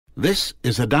This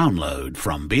is a download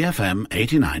from BFM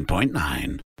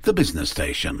 89.9, the business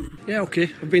station. Yeah,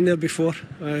 okay. I've been there before.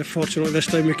 Fortunately, this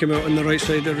time we came out on the right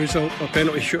side of the result, a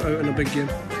penalty shootout in a big game.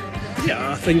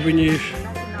 Yeah, I think when you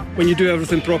do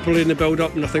everything properly in the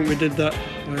build-up, and I think we did that.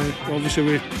 Obviously,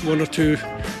 with one or two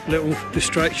little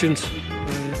distractions,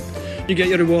 you get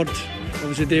your reward.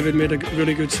 Obviously, David made a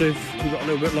really good save. We got a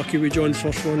little bit lucky with John's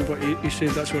first one, but he said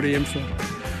that's what he aimed for.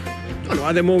 I don't know,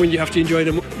 at the moment you have to enjoy it.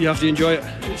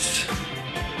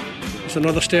 It's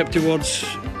another step towards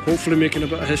hopefully making a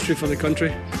bit of history for the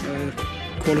country.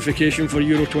 Qualification for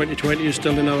Euro 2020 is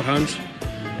still in our hands.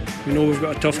 We know we've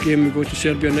got a tough game. We go to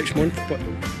Serbia next month, but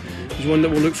it's one that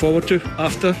we'll look forward to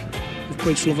after we've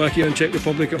played Slovakia and Czech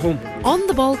Republic at home. On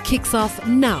the Ball kicks off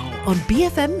now on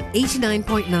BFM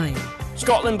 89.9.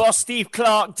 Scotland boss Steve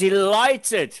Clarke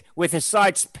delighted with his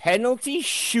side's penalty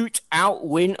shootout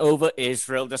win over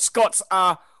Israel. The Scots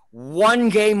are one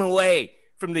game away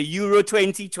from the Euro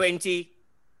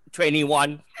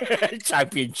 2020-21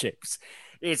 championships.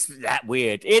 It's that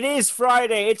weird. It is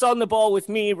Friday. It's On the Ball with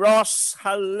me, Ross.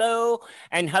 Hello.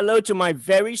 And hello to my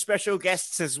very special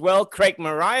guests as well. Craig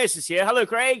Marias is here. Hello,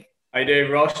 Craig. How you doing,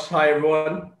 Ross? Hi,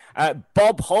 everyone.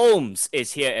 Bob Holmes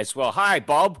is here as well. Hi,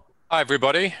 Bob. Hi,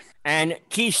 everybody. And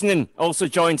Keishnan also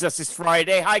joins us this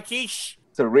Friday. Hi, Keish.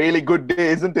 It's a really good day,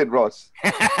 isn't it, Ross?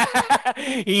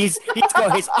 He's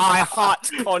got his I Heart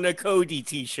Connor Cody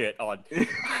t-shirt on.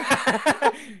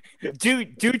 do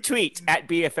tweet at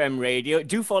BFM Radio.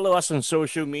 Do follow us on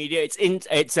social media. It's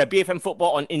BFM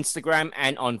Football on Instagram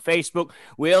and on Facebook.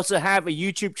 We also have a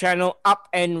YouTube channel up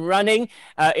and running.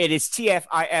 It is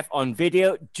TFIF on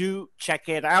video. Do check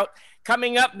it out.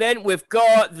 Coming up then, we've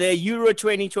got the Euro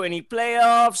 2020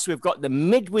 playoffs. We've got the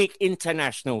midweek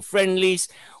international friendlies.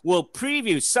 We'll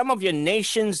preview some of your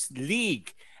nation's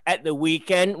league at the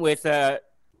weekend with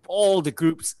all the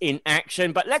groups in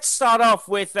action. But let's start off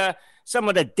with some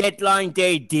of the deadline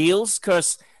day deals,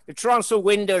 because the transfer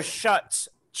window shuts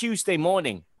Tuesday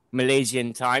morning,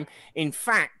 Malaysian time. In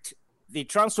fact, the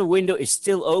transfer window is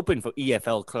still open for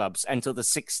EFL clubs until the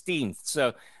 16th.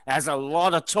 So there's a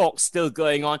lot of talk still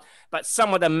going on. But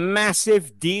some of the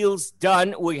massive deals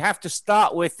done. We have to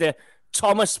start with the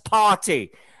Thomas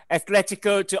Partey,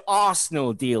 Atletico to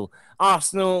Arsenal deal.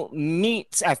 Arsenal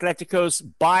meets Atletico's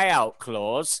buyout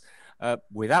clause.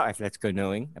 Without Atletico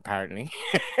knowing, apparently.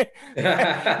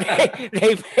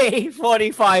 they pay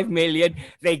 45 million.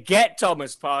 They get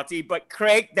Thomas Partey. But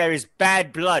Craig, there is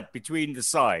bad blood between the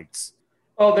sides.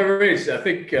 Oh, there is. I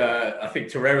think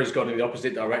Torreira's gone in the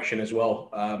opposite direction as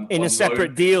well. In a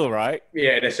separate deal, right?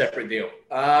 Yeah, in a separate deal.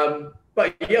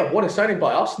 But yeah, what a signing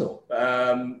by Arsenal.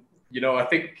 I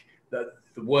think that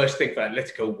the worst thing for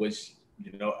Atletico was,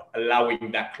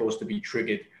 allowing that clause to be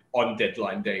triggered on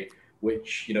deadline day,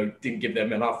 which, didn't give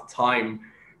them enough time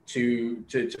to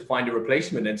find a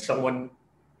replacement and someone,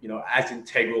 as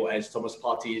integral as Thomas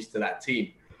Partey is to that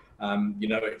team.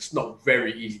 It's not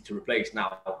very easy to replace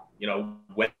now.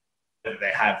 Whether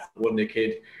they have won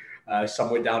kid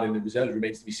somewhere down in the reserves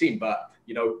remains to be seen. But,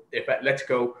 if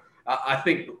Atletico, I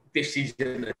think this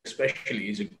season especially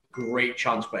is a great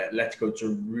chance for Atletico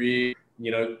to really,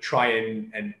 try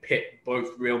and pit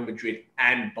both Real Madrid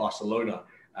and Barcelona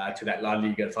to that La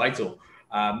Liga title.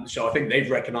 So I think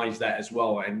they've recognized that as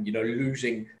well. And,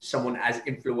 losing someone as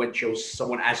influential,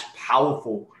 someone as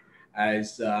powerful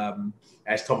as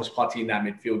Thomas Partey in that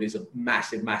midfield is a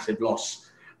massive, massive loss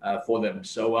for them.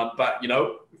 So, but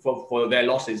for their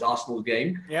losses, Arsenal's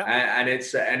game, and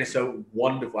it's a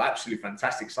wonderful, absolutely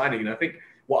fantastic signing. And I think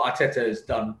what Arteta has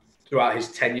done throughout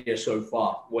his tenure so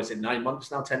far, was it 9 months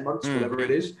now, 10 months, whatever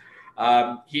it is.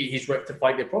 He's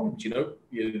rectified their problems.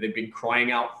 They've been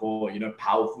crying out for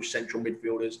powerful central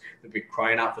midfielders. They've been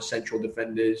crying out for central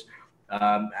defenders,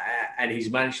 and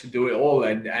he's managed to do it all.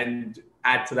 And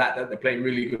add to that they're playing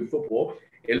really good football.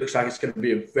 It looks like it's going to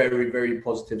be a very, very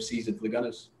positive season for the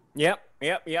Gunners. Yep.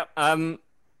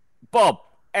 Bob,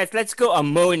 Atletico are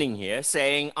moaning here,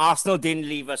 saying Arsenal didn't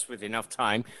leave us with enough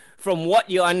time. From what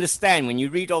you understand, when you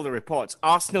read all the reports,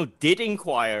 Arsenal did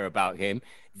inquire about him.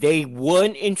 They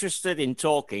weren't interested in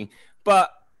talking.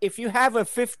 But if you have a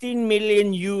 15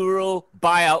 million euro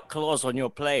buyout clause on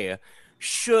your player,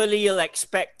 surely you'll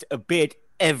expect a bid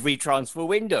every transfer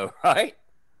window, right?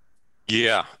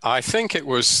 Yeah, I think it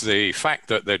was the fact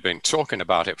that they'd been talking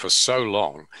about it for so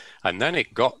long, and then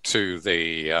it got to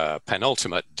the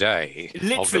penultimate day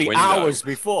literally of the window. Hours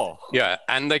before. Yeah,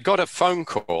 and they got a phone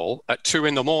call at 2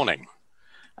 a.m.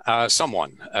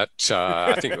 Someone at,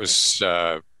 I think it was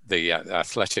the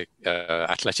Atletico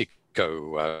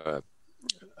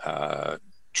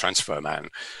transfer man,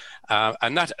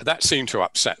 And that seemed to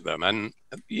upset them. And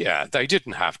yeah, they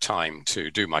didn't have time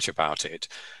to do much about it.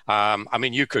 I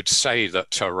mean, you could say that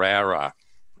Torreira,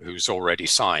 who's already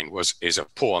signed, is a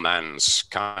poor man's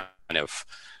kind of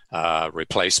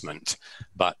replacement.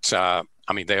 But I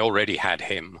mean, they already had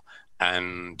him,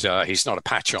 and he's not a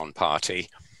patch-on party.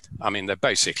 I mean, they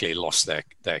basically lost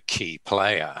their key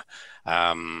player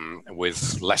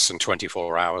with less than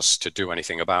 24 hours to do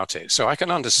anything about it. So I can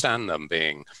understand them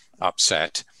being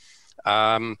upset.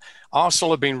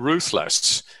 Arsenal have been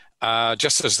ruthless,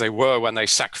 just as they were when they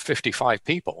sacked 55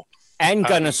 people. And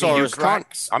Gunnersaurus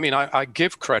Rex. I mean, I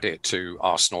give credit to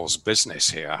Arsenal's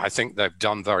business here. I think they've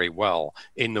done very well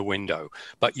in the window.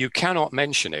 But you cannot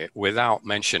mention it without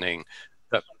mentioning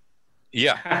that,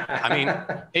 yeah, I mean,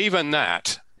 even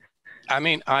that, I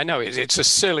mean, I know it's a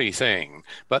silly thing,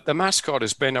 but the mascot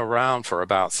has been around for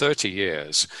about 30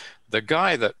 years. The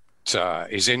guy that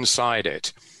is inside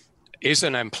it is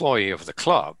an employee of the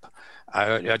club,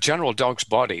 a general dog's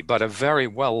body, but a very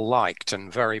well-liked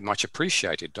and very much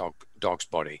appreciated dog's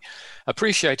body,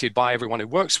 appreciated by everyone who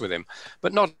works with him,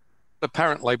 but not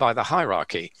apparently by the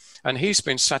hierarchy. And he's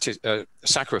been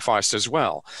sacrificed as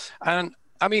well. And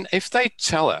I mean, if they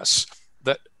tell us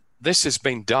that this has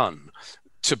been done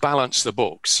to balance the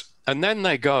books, and then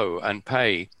they go and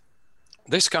pay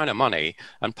this kind of money,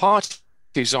 and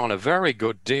parties on a very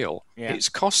good deal, it's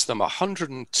cost them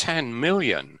 110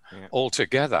 million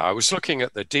altogether. I was looking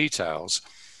at the details.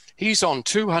 He's on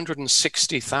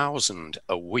 260,000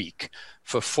 a week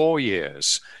for 4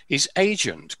 years. His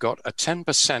agent got a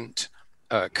 10%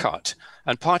 cut,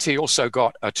 and party also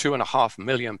got a £2.5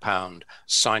 million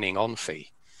signing on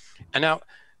fee. And now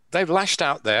they've lashed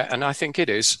out there, and I think it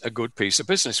is a good piece of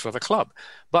business for the club.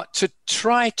 But to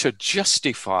try to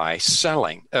justify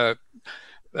sacking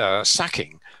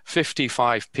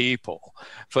 55 people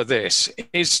for this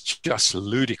is just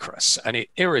ludicrous, and it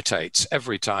irritates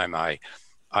every time I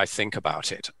think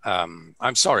about it.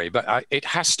 I'm sorry, but it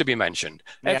has to be mentioned.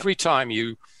 Yeah. Every time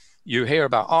you hear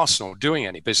about Arsenal doing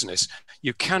any business,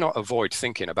 you cannot avoid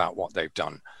thinking about what they've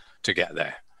done to get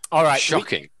there. All right.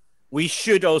 Shocking. We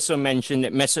should also mention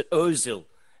that Mesut Ozil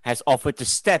has offered to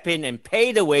step in and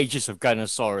pay the wages of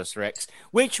Gunnersaurus Rex,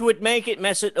 which would make it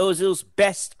Mesut Ozil's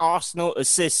best Arsenal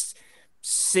assist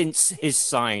since his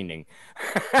signing.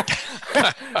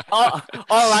 All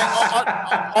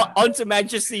right, on to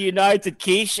Manchester United,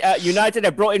 Keish. United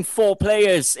have brought in 4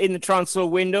 players in the transfer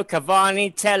window: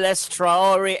 Cavani, Telles,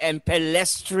 Traore, and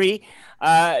Pellistri.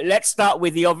 Let's start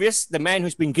with the obvious, the man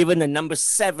who's been given the number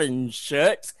 7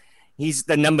 shirt. He's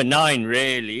the number 9,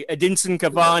 really. Edinson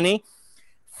Cavani,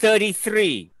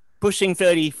 33, pushing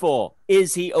 34.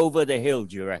 Is he over the hill,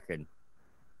 do you reckon?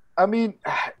 I mean,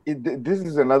 this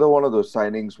is another one of those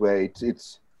signings where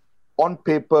it's on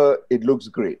paper, it looks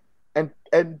great. And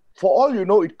for all you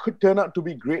know, it could turn out to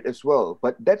be great as well.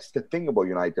 But that's the thing about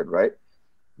United, right?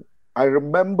 I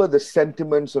remember the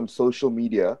sentiments on social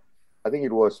media. I think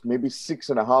it was maybe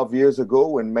 6.5 years ago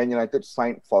when Man United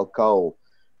signed Falcao.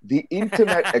 The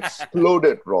internet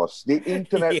exploded, Ross. The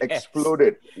internet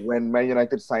exploded when Man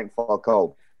United signed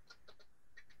Falcao,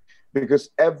 because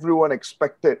everyone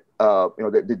expected,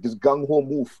 this gung-ho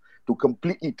move to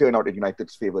completely turn out in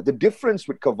United's favor. The difference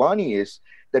with Cavani is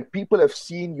that people have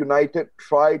seen United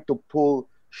try to pull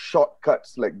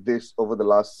shortcuts like this over the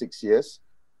last 6 years,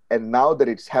 and now that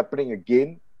it's happening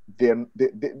again,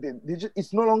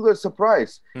 it's no longer a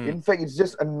surprise. In fact, it's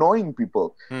just annoying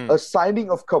people. A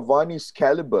signing of Cavani's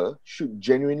caliber should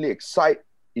genuinely excite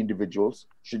individuals,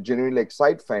 should genuinely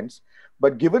excite fans.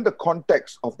 But given the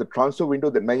context of the transfer window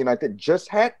that Man United just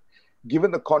had,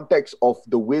 given the context of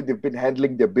the way they've been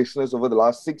handling their business over the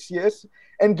last 6 years,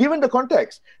 and given the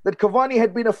context that Cavani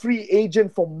had been a free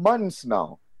agent for months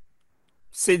now,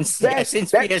 since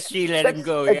PSG let him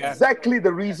go. Exactly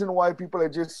the reason why people are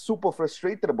just super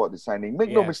frustrated about the signing. Make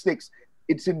no mistakes,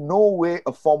 it's in no way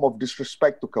a form of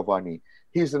disrespect to Cavani.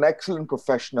 He's an excellent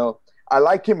professional. I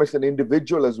like him as an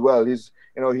individual as well.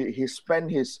 He spent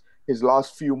his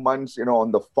last few months,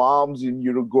 on the farms in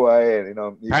Uruguay, and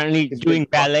apparently he's doing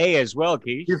ballet as well,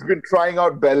 Keith. He's been trying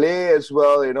out ballet as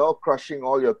well, crushing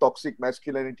all your toxic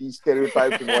masculinity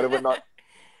stereotypes and whatever not.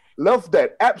 Love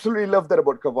that. Absolutely love that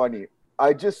about Cavani.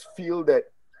 I just feel that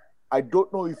I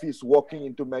don't know if he's walking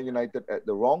into Man United at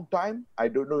the wrong time. I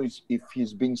don't know if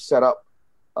he's being set up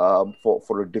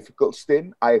for a difficult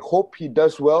stint. I hope he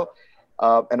does well,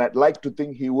 and I'd like to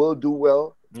think he will do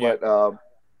well. Yeah. But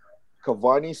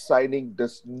Cavani's signing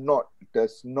does not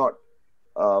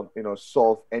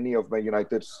solve any of Man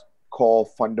United's core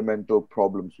fundamental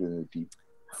problems within the team.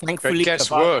 Thankfully, it gets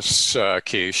worse,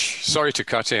 Keish. Sorry to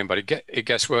cut in, but it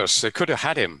gets worse. They could have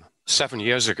had him 7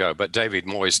 years ago, but David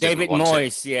Moyes David didn't want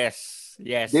Moyes, yes.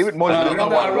 David Moyes.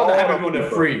 I'd rather have him on a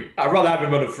free. I'd rather have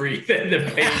him on a free than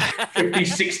pay 50,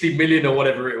 60 million or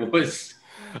whatever it was.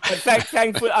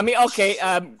 Thankfully, I mean, okay,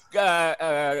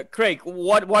 Craig,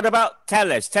 what about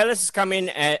Telles? Telles has come in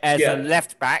as a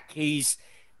left back. He's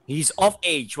of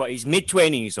age. He's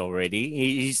mid-20s already.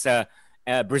 He's a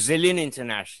Brazilian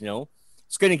international.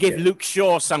 It's going to give Luke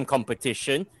Shaw some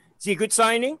competition. Is he a good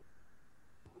signing?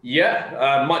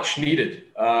 Yeah, much needed.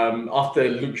 After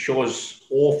Luke Shaw's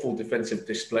awful defensive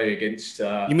display against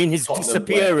you mean his Tottenham,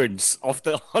 disappearance on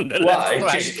the left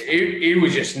flank? He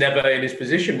was just never in his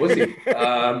position, was he?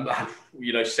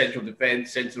 Central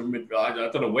defense, central mid. I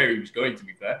don't know where he was going, to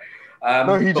be fair.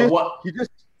 No,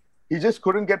 he just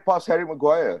couldn't get past Harry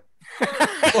Maguire.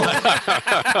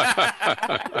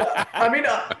 I mean,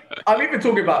 I'm even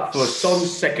talking about for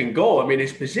Son's second goal. I mean,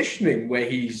 his positioning where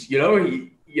he's,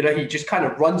 he just kind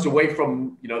of runs away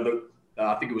from,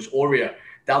 I think it was Aurier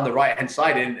down the right-hand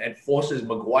side and forces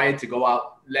Maguire to go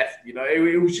out left.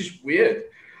 It was just weird.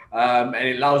 And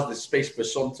it allows the space for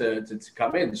Son to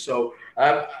come in. So,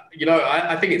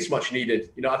 I think it's much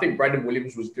needed. I think Brandon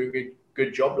Williams was doing a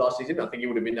good job last season. I think he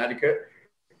would have been adequate.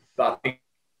 But I think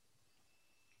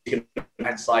he can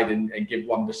hand side and give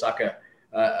Wan-Bissaka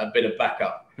a bit of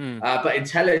backup. But in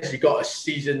Telles, you got a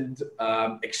seasoned,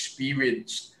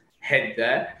 experienced head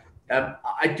there.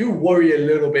 I do worry a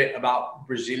little bit about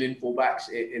Brazilian fullbacks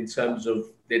in terms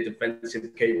of their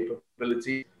defensive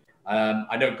capability.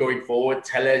 I know going forward,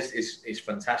 Telles is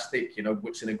fantastic.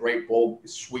 Whips in a great ball,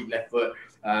 sweet left foot,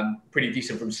 pretty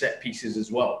decent from set pieces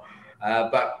as well.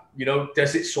 But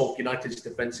does it solve United's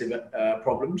defensive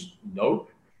problems? No.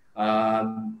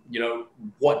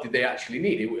 What did they actually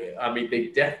need? I mean, they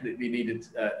definitely needed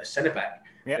a centre back.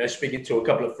 Yep. Speaking to a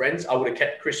couple of friends, I would have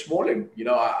kept Chris Smalling.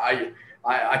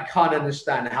 I can't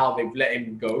understand how they've let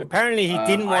him go. Apparently, he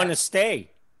didn't want to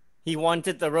stay. He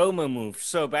wanted the Roma move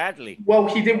so badly. Well,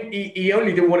 he didn't. He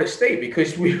only didn't want to stay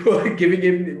because we were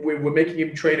making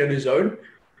him train on his own.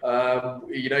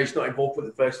 He's not involved with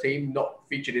the first team, not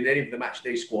featured in any of the match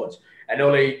day squads, and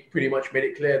Ole pretty much made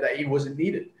it clear that he wasn't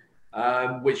needed,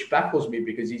 which baffles me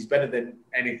because he's better than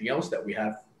anything else that we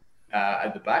have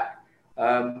at the back.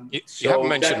 You haven't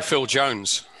mentioned Phil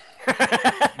Jones.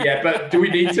 Yeah, but do we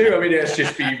need to? I mean, it's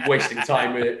just be wasting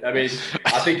time. I mean,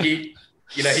 I think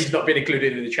he's not been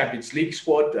included in the Champions League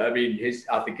squad. I mean,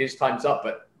 I think his time's up,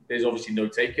 but there's obviously no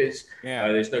takers. Yeah.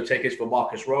 There's no takers for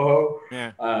Marcus Rojo.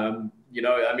 Yeah.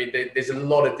 I mean, there's a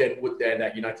lot of dead wood there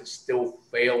that United still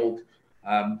failed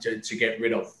to get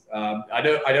rid of. I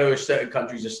know certain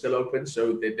countries are still open,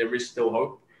 so there is still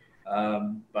hope.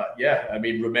 But yeah, I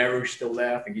mean, Romero's still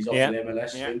there. I think he's off the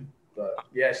MLS soon. But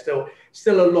yeah, still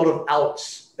a lot of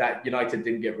outs that United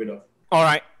didn't get rid of. All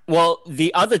right. Well,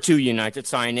 the other two United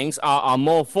signings are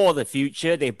more for the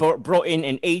future. They brought in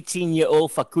an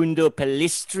 18-year-old Facundo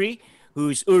Pellistri,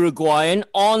 who's Uruguayan,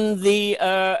 on the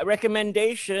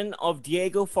recommendation of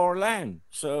Diego Forlan.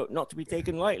 So not to be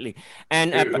taken lightly.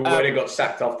 And who already got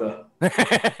sacked after.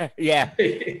 Yeah.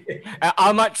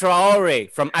 Ahmad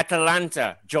Traore from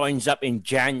Atalanta joins up in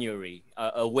January,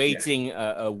 awaiting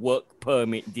a work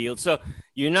permit deal. So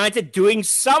United doing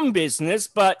some business,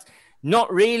 but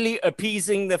not really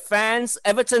appeasing the fans.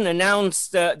 Everton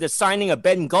announced the signing of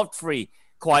Ben Godfrey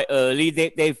quite early.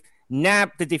 They've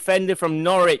nabbed the defender from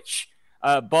Norwich,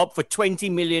 Bob, for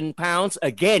 £20 million.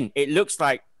 Again, it looks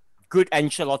like good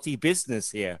Ancelotti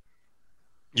business here.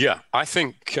 Yeah, I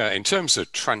think in terms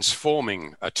of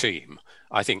transforming a team,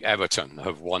 I think Everton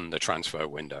have won the transfer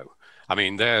window. I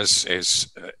mean, theirs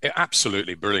is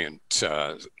absolutely brilliant.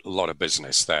 A lot of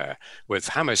business there with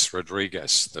James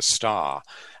Rodriguez, the star.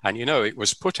 And, it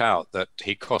was put out that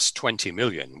he cost 20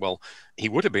 million. Well, he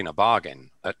would have been a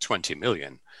bargain at 20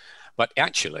 million. But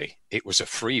actually, it was a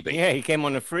freebie. Yeah, he came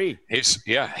on a free.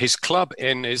 His club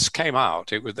came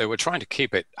out. They were trying to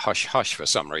keep it hush-hush for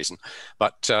some reason.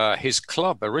 But his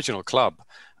original club,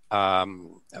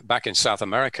 back in South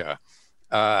America,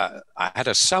 I had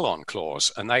a sell-on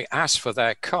clause, and they asked for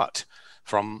their cut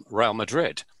from Real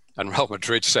Madrid. And Real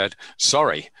Madrid said,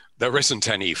 sorry, there isn't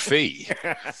any fee.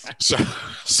 So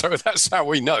that's how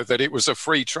we know that it was a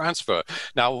free transfer.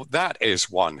 Now, that is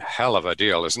one hell of a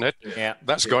deal, isn't it? Yeah.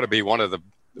 That's got to be one of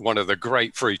the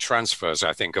great free transfers,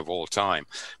 I think, of all time.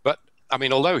 But, I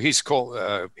mean, although he's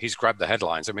grabbed the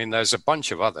headlines, I mean, there's a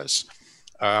bunch of others.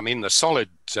 I mean, the solid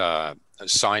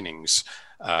signings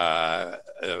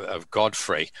of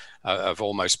Godfrey have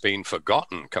almost been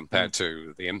forgotten compared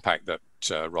to the impact that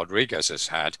Rodriguez has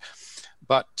had.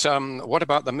 But what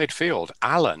about the midfield?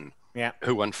 Allen,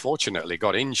 who unfortunately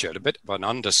got injured, a bit of an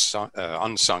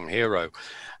unsung hero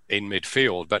in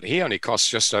midfield, but he only costs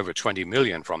just over 20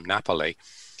 million from Napoli.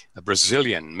 A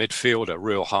Brazilian midfielder,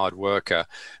 real hard worker,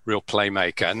 real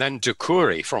playmaker. And then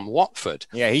Doucouré from Watford.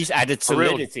 Yeah, he's added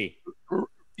solidity.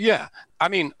 Yeah, I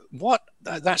mean,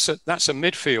 that's a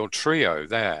midfield trio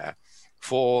there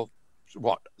for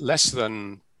less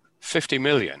than 50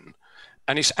 million,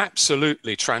 and it's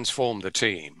absolutely transformed the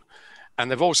team.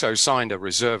 And they've also signed a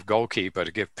reserve goalkeeper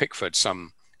to give Pickford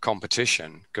some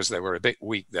competition because they were a bit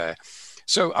weak there.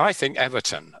 So I think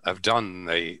Everton have done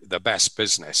the best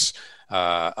business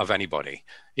of anybody,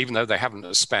 even though they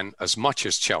haven't spent as much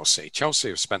as Chelsea. Chelsea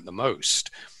have spent the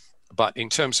most, but in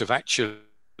terms of actually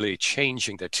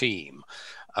changing the team,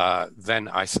 then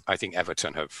I think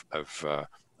Everton have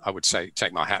I would say,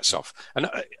 take my hats off. And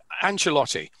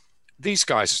Ancelotti,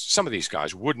 some of these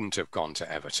guys wouldn't have gone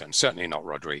to Everton, certainly not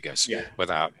Rodriguez,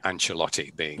 without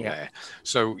Ancelotti being there.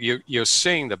 So you're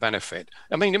seeing the benefit.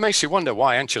 I mean, it makes you wonder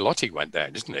why Ancelotti went there,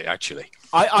 doesn't it, actually?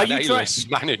 Are you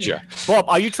manager. Bob,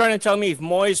 are you trying to tell me if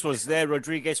Moyes was there,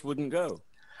 Rodriguez wouldn't go?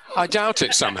 I doubt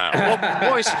it somehow.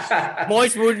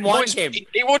 Moyes wouldn't want him.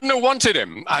 He wouldn't have wanted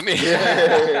him. I mean...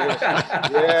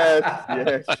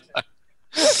 yes.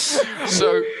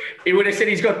 So he would have said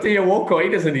he's got Theo Walcott. He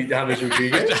doesn't need James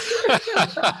Rodriguez.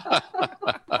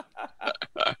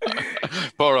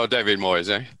 Poor old David Moyes,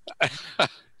 eh?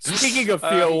 Speaking of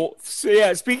Theo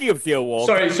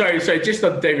Walcott. Sorry. Just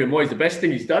on David Moyes, the best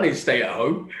thing he's done is stay at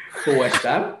home for West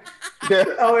Ham.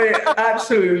 I mean,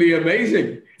 absolutely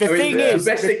amazing. The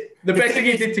best thing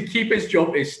he did to keep his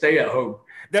job is stay at home.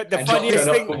 The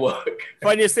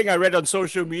funniest thing I read on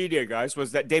social media, guys,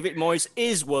 was that David Moyes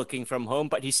is working from home,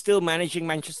 but he's still managing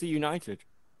Manchester United.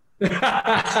 Mario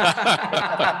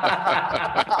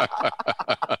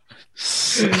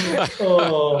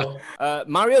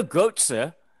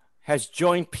Götze has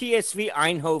joined PSV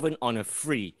Eindhoven on a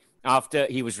free after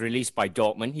he was released by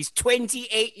Dortmund. He's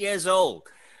 28 years old.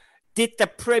 Did the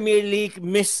Premier League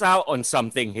miss out on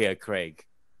something here, Craig?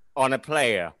 On a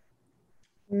player?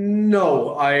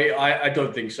 No, I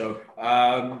don't think so.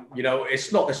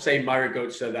 It's not the same Mario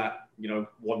Götze that,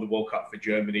 won the World Cup for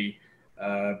Germany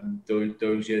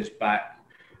those years back.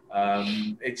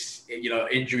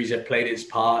 Injuries have played its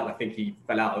part. I think he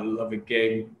fell out of the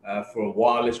game for a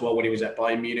while as well when he was at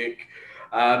Bayern Munich.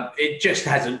 It just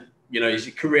hasn't, his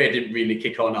career didn't really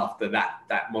kick on after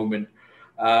that moment.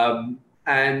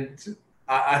 And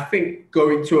I think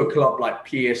going to a club like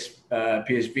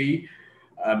PSV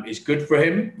is good for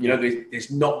him.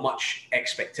 There's not much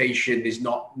expectation. There's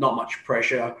not much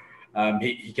pressure.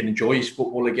 He can enjoy his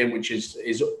football again, which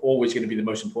is always going to be the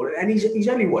most important. And he's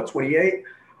only 28.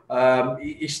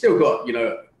 He's still got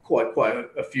quite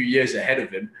a few years ahead of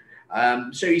him.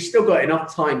 So he's still got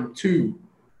enough time to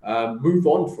move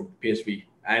on from PSV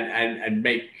and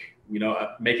make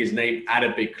his name at a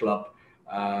big club.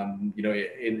 In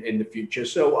the future.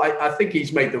 So I think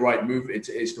he's made the right move.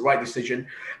 It's the right decision.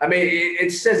 I mean,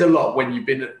 it says a lot when you've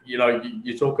been,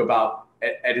 you talk about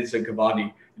Edinson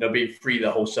Cavani, being free the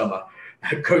whole summer.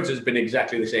 Coates has been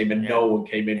exactly the same, and no one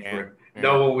came in for him.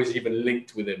 No one was even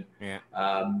linked with him.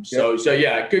 So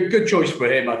good choice for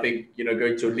him. I think,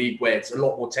 going to a league where it's a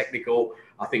lot more technical,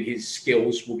 I think his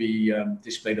skills will be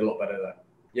displayed a lot better there.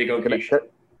 Yeah, go on,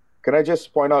 Can I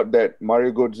just point out that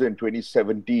Mario Götze in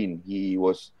 2017, he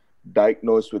was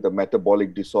diagnosed with a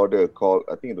metabolic disorder called,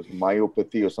 I think it was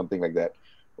myopathy or something like that,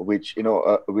 which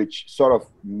sort of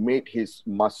made his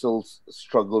muscles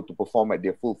struggle to perform at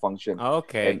their full function.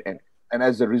 Okay. And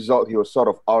as a result, he was sort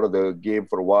of out of the game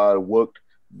for a while, worked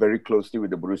very closely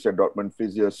with the Borussia Dortmund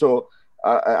physio. So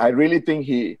I really think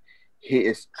he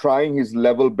is trying his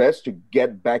level best to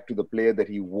get back to the player that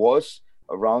he was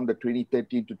around the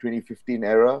 2013 to 2015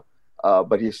 era.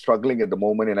 But he's struggling at the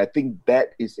moment. And I think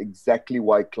that is exactly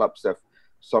why clubs have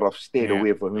sort of stayed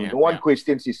away from him. No one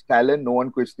questions his talent. No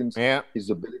one questions his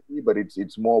ability, but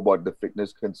it's more about the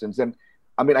fitness concerns. And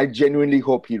I mean, I genuinely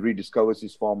hope he rediscovers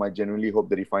his form. I genuinely hope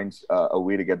that he finds a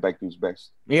way to get back to his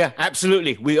best. Yeah,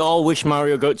 absolutely. We all wish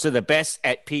Mario Götze the best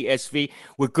at PSV.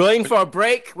 We're going for a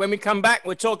break. When we come back,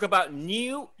 we'll talk about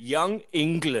new young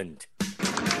England.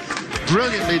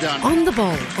 Brilliantly done. On the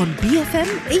ball on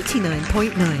BFM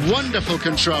 89.9. Wonderful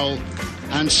control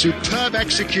and superb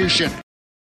execution.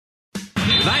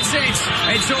 That's it.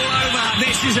 It's all over.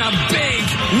 This is a big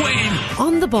win.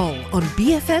 On the ball on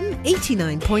BFM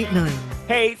 89.9.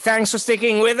 Hey, thanks for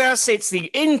sticking with us. It's the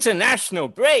international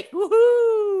break.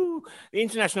 Woohoo! The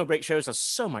international break shows are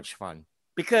so much fun.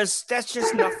 because that's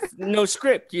just not no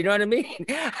script. You know what I mean?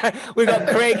 We got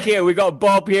Craig here, we got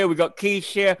Bob here, we got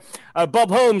Keish here. Bob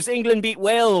Holmes, England beat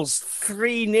Wales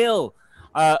 3-0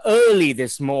 early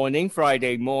this morning,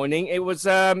 Friday morning. It was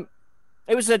a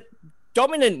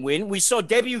dominant win. We saw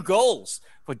debut goals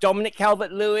for Dominic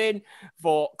Calvert-Lewin,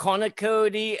 for Connor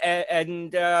Cody,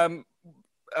 and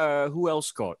who else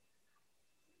scored?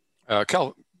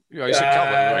 You said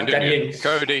Calvert-Lewin, didn't Danny you? Ings.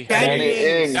 Cody. Danny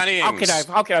Ings. Danny Ings.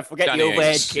 How can I forget Danny the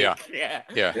overhead Ings, kick?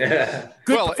 Yeah.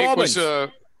 Good Well, performance.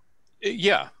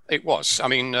 it was. I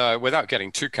mean, without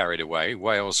getting too carried away,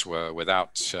 Wales were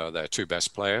without their two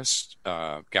best players,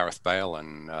 Gareth Bale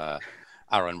and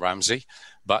Aaron Ramsey.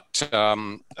 But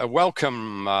a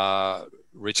welcome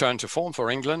return to form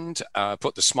for England,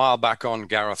 put the smile back on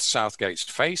Gareth Southgate's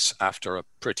face after a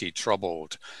pretty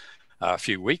troubled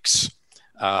few weeks.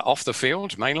 Off the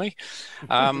field, mainly.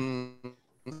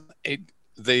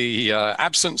 The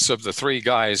absence of the three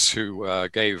guys who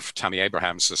gave Tammy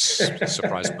Abrahams a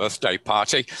surprise birthday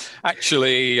party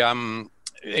actually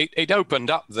it opened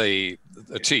up the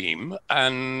team,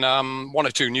 and one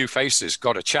or two new faces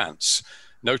got a chance,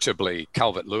 notably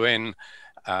Calvert-Lewin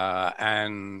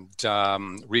and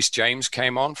Reece James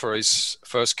came on for his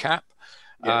first cap.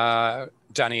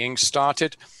 Danny Ings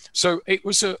started. So it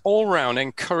was an all-round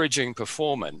encouraging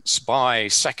performance by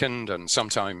second and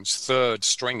sometimes third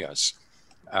stringers.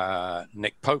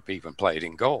 Nick Pope even played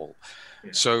in goal.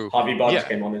 Yeah. So Harvey Barnes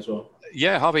came on as well.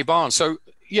 Yeah, Harvey Barnes. So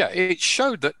it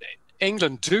showed that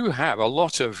England do have a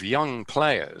lot of young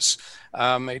players.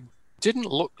 It didn't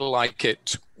look like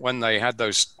it when they had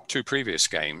those two previous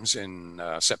games in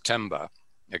September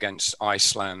against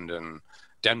Iceland and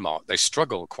Denmark. They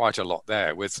struggled quite a lot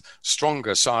there with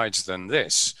stronger sides than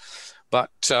this. But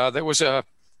there was a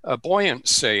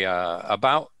buoyancy,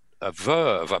 about a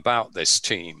verve about this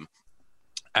team,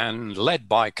 and led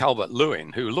by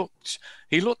Calvert-Lewin, who looked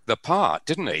the part,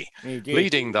 didn't he? He did.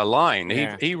 Leading the line.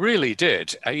 Yeah. He really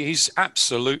did. He's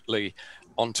absolutely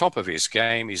on top of his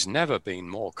game. He's never been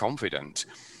more confident.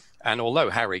 And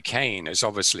although Harry Kane is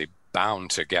obviously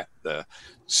bound to get the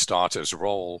starter's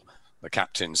role, the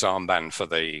captain's armband for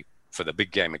the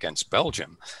big game against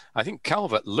Belgium, I think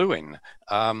Calvert-Lewin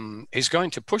is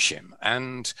going to push him.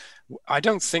 And I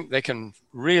don't think they can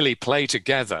really play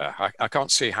together. I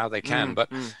can't see how they can, but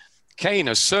Kane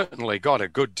has certainly got a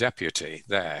good deputy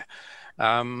there.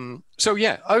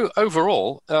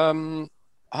 Overall,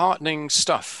 heartening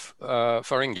stuff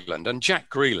for England. And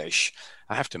Jack Grealish,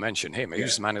 I have to mention him. He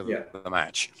was the man of the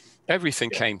match.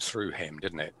 Everything came through him,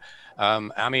 didn't it?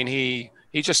 I mean, he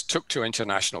just took to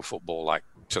international football like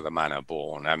to the manner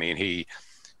born. I mean,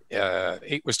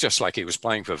 it was just like he was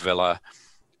playing for Villa,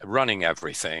 running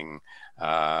everything,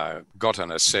 got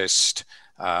an assist,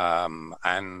 and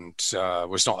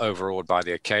was not overawed by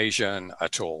the occasion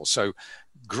at all. So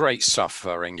great stuff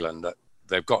for England that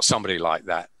they've got somebody like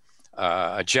that,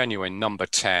 a genuine number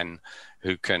 10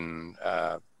 who can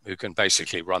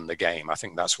basically run the game. I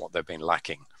think that's what they've been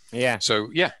lacking. Yeah.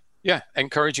 So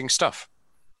encouraging stuff.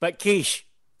 But Keish,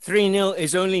 3-0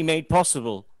 is only made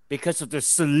possible because of the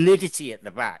solidity at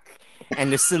the back,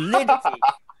 and the solidity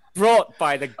brought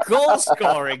by the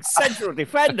goal-scoring central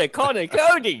defender Connor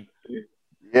Cody.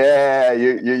 Yeah,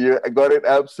 you got it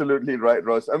absolutely right,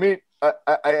 Ross. I mean,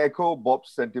 I echo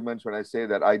Bob's sentiments when I say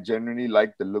that I genuinely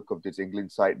like the look of this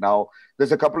England side. Now,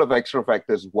 there's a couple of extra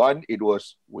factors. One, it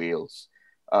was Wales.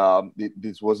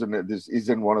 This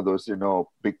isn't one of those,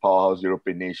 big powerhouse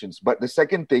European nations. But the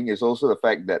second thing is also the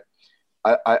fact that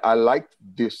I liked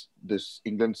this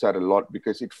England side a lot,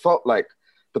 because it felt like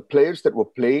the players that were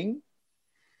playing,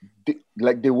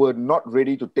 they were not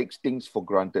ready to take things for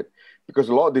granted, because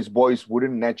a lot of these boys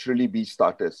wouldn't naturally be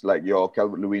starters, like your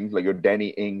Calvert-Lewin, like your Danny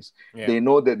Ings. Yeah. They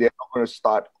know that they're not going to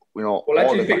start, Well, I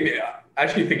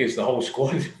actually think it's the whole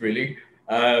squad, really.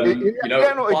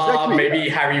 Exactly. Maybe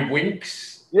Harry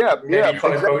Winks. Maybe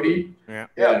Connor Cody.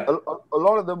 A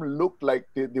lot of them looked like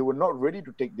they were not ready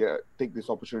to take this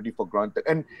opportunity for granted,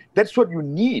 and that's what you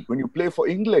need when you play for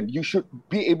England. You should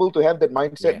be able to have that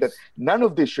mindset that none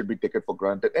of this should be taken for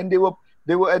granted, and they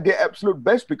were at their absolute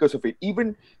best because of it.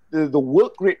 Even the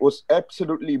work rate was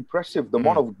absolutely impressive. The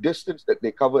amount of distance that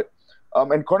they covered,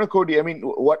 and Connor Cody. I mean,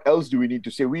 what else do we need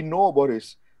to say? We know about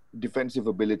his defensive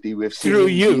ability. We've seen through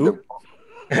you.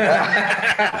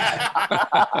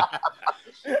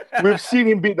 We've seen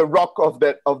him be the rock of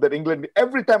that England.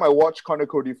 Every time I watch Connor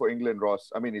Cody for England, Ross,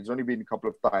 I mean, it's only been a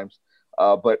couple of times,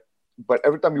 but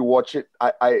every time you watch it,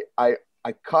 I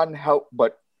can't help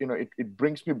but it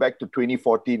brings me back to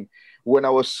 2014 when I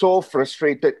was so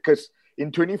frustrated, because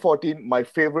in 2014 my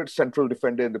favorite central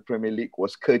defender in the Premier League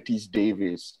was Curtis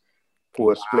Davies. who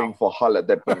was playing for Hull at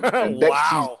that point. And that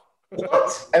Wow.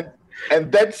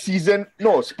 and that season,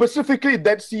 no, specifically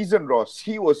that season, Ross,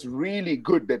 he was really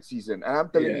good that season. And I'm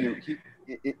telling you,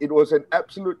 it was an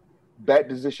absolute bad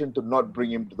decision to not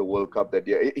bring him to the World Cup that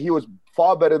year. He was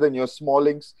far better than your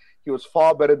Smallings. He was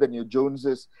far better than your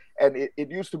Joneses. And it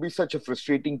used to be such a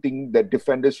frustrating thing that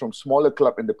defenders from smaller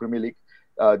club in the Premier League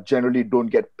generally don't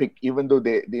get picked, even though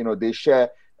they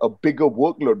share a bigger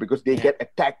workload because they get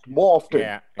attacked more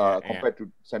often compared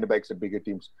to centre-backs at bigger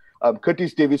teams.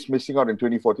 Curtis Davies missing out in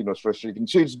 2014 was frustrating.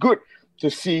 So it's good to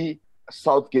see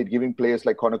Southgate giving players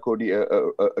like Conor Cody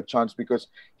a chance because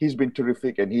he's been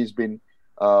terrific and he's been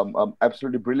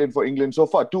absolutely brilliant for England so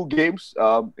far. 2 games,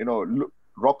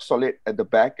 rock solid at the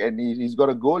back, and he's got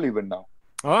a goal even now.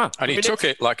 And he took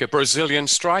it like a Brazilian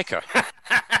striker.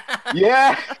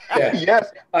 Yes.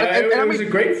 It was a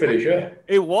great finish.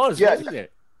 It was, wasn't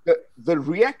it? The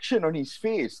reaction on his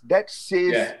face, that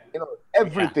says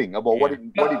everything about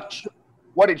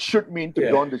what it should mean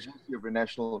to don the jersey of a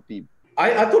national team.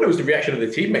 I thought it was the reaction of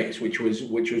the teammates, which was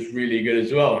really good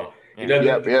as well.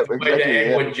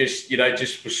 Everyone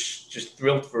just was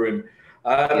thrilled for him.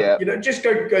 Just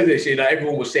go this.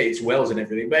 Everyone will say it's Wales and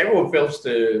everything, but everyone fails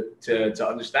to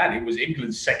understand it was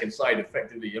England's second side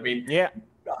effectively. I mean,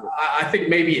 I think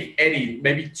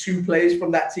maybe 2 players from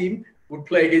that team would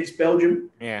play against Belgium.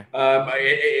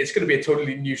 It's going to be a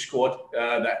totally new squad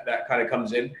that kind of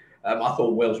comes in. I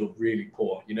thought Wales were really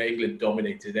poor. England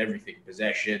dominated everything,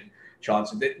 possession,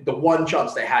 chances. The one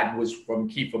chance they had was from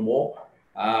Kiefer Moore.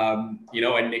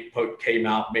 And Nick Pope came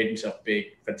out, made himself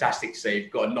big, fantastic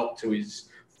save, got a knock to his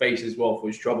face as well for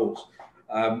his troubles.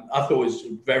 I thought it was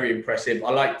very impressive.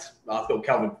 I thought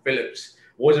Calvin Phillips,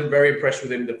 wasn't very impressed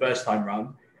with him the first time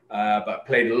round, but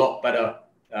played a lot better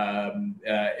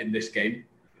in this game.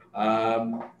 Jack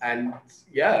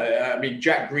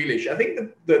Grealish, I think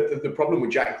the problem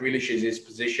with Jack Grealish is his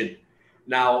position.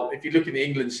 Now, if you look at the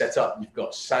England setup, you've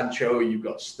got Sancho, you've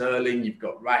got Sterling, you've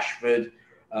got Rashford.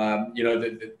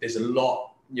 There's a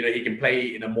lot. He can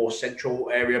play in a more central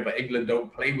area, but England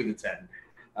don't play with a 10.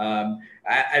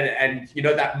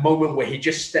 That moment where he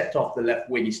just stepped off the left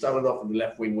wing. He started off on the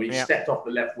left wing. When he stepped off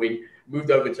the left wing,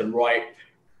 moved over to the right,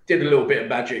 did a little bit of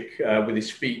magic with his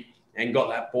feet, and got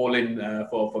that ball in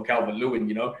for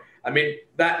Calvert-Lewin. I mean,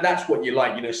 that's what you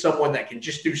like. Someone that can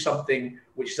just do something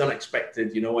which is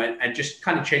unexpected. And just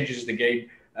kind of changes the game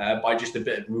by just a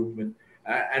bit of movement.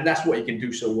 And that's what he can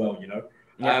do so well.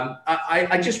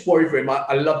 I just worry for him.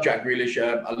 I love Jack Grealish.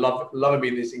 I love him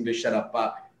in this English setup,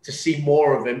 but to see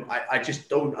more of him, I just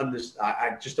don't understand.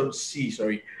 I just don't see,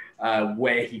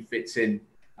 where he fits in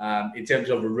terms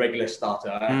of a regular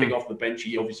starter. I think off the bench,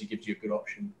 he obviously gives you a good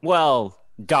option. Well,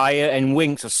 Dyer and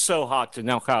Winks are so hard to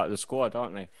knock out of the squad,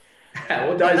 aren't they?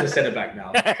 Well, Dyer's a centre back now.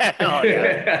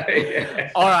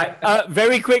 All right.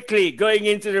 Very quickly, going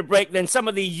into the break, then some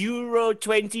of the Euro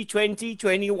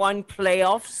 2020-21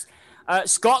 playoffs.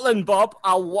 Scotland, Bob,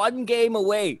 are 1 game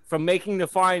away from making the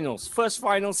finals. First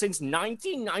final since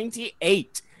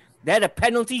 1998. They had a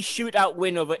penalty shootout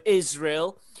win over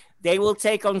Israel. They will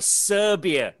take on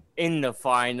Serbia in the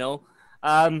final.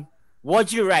 What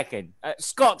do you reckon?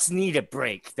 Scots need a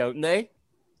break, don't they?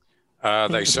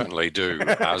 They certainly do.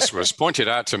 As was pointed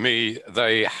out to me,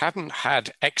 they hadn't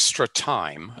had extra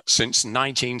time since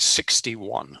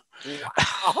 1961.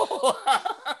 Wow.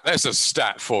 There's a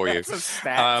stat for you. That's a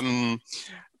stat.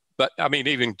 But I mean,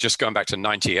 even just going back to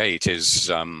 '98 is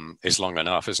long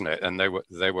enough, isn't it? And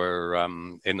they were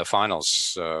in the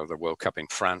finals, the World Cup in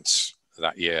France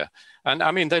that year. And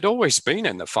I mean, they'd always been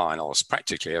in the finals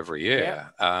practically every year.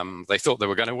 Yeah. They thought they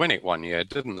were going to win it one year,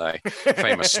 didn't they?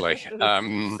 Famously,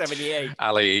 78.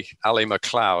 Ali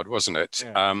McLeod, wasn't it?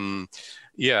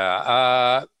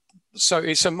 Yeah. So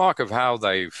it's a mark of how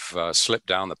they've slipped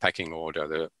down the pecking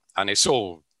order. And it's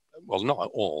all, well,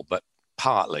 not all, but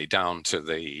partly down to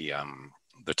the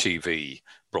TV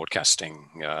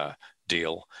broadcasting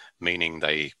deal, meaning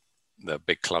the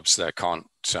big clubs there can't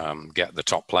get the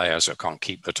top players or can't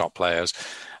keep the top players.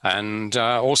 And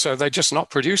also they're just not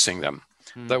producing them.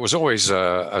 There was always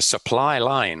a supply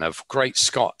line of great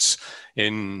Scots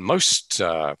in most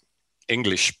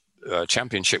English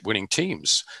championship winning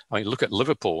teams. I mean, look at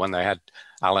Liverpool when they had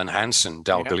Alan Hansen,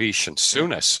 Dalglish and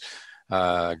Souness.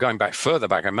 Going back further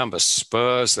back, I remember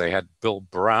Spurs, they had Bill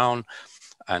Brown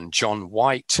and John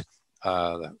White,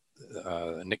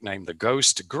 nicknamed the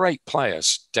Ghost. Great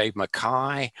players, Dave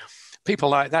Mackay, people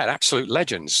like that, absolute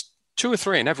legends, 2 or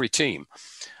 3 in every team.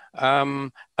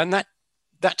 And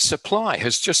that supply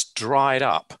has just dried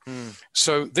up.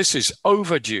 So this is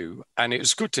overdue. And it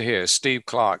was good to hear Steve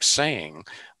Clarke saying,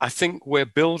 I think we're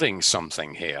building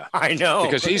something here. I know.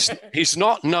 Because he's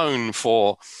not known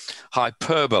for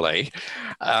hyperbole.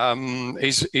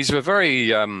 He's a very...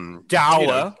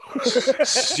 dour.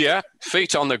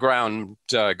 Feet on the ground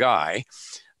guy.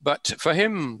 But for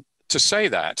him to say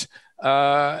that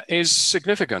is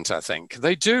significant, I think.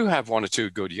 They do have one or two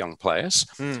good young players.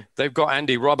 They've got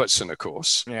Andy Robertson, of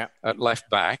course, at left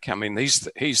back. I mean,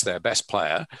 he's their best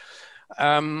player.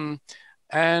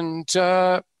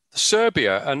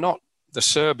 Serbia are not the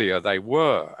Serbia they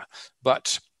were,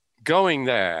 but going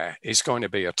there is going to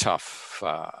be a tough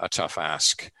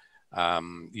ask.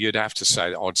 You'd have to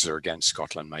say the odds are against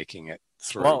Scotland making it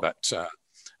through, but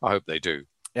I hope they do.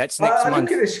 That's next month. I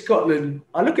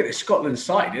look at the Scotland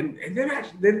side, and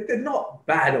they're not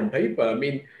bad on paper. I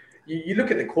mean, you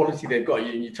look at the quality they've got.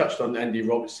 You touched on Andy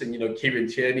Robertson. Kieran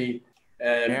Tierney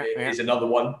is another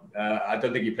one. I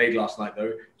don't think he played last night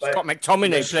though. But Scott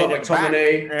McTominay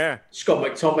Scott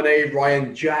McTominay,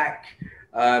 Ryan Jack,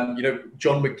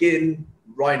 John McGinn,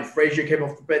 Ryan Fraser came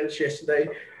off the bench yesterday.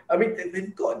 I mean,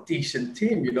 they've got a decent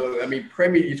team, I mean,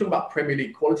 you talk about Premier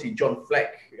League quality. John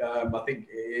Fleck, I think,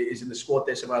 is in the squad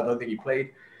there somewhere. I don't think he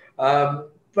played.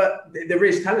 But there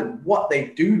is talent. What they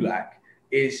do lack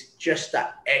is just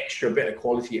that extra bit of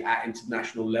quality at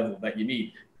international level that you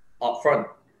need up front.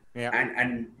 Yeah.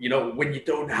 And when you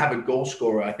don't have a goal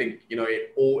scorer, I think,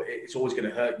 it's always going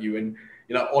to hurt you. And,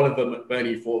 Oliver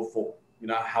McBurney, for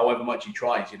however much he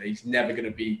tries, he's never going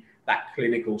to be that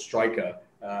clinical striker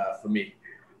for me.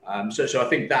 So I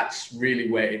think that's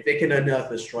really where, if they can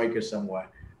unearth a striker somewhere,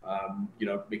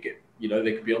 they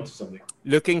could be onto something.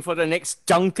 Looking for the next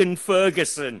Duncan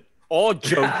Ferguson or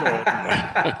Joe Gordon.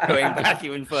 Going back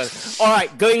even further. All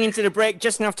right, going into the break,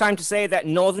 just enough time to say that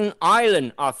Northern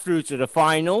Ireland are through to the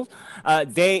final.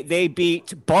 They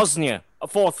beat Bosnia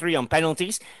 4-3 on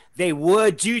penalties. They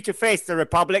were due to face the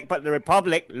Republic, but the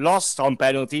Republic lost on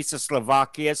penalties to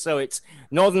Slovakia. So it's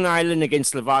Northern Ireland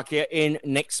against Slovakia in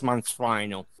next month's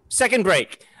final. Second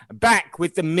break. Back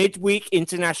with the midweek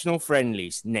international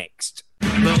friendlies next.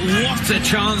 But what a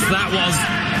chance that was,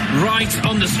 right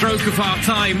on the stroke of our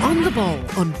time. On the Ball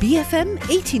on BFM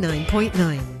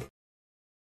 89.9.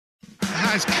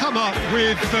 Has come up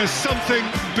with something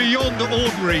beyond the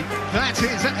ordinary. That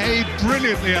is a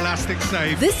brilliantly elastic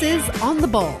save. This is On the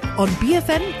Ball on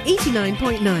BFM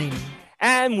 89.9.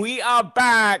 And we are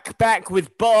back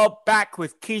with Bob, back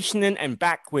with Kishnan, and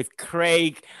back with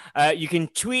Craig. You can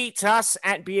tweet us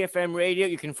at BFM Radio.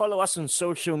 You can follow us on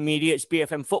social media. It's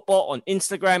BFM Football on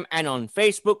Instagram and on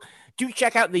Facebook. Do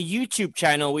check out the YouTube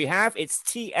channel we have. It's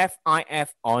TFIF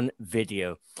on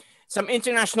video. Some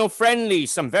international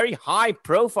friendlies, some very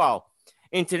high-profile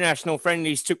international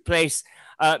friendlies took place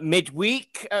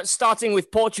midweek, starting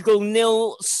with Portugal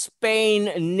 0,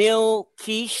 Spain 0.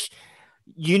 Quiche.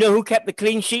 You know who kept the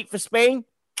clean sheet for Spain?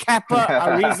 Kepa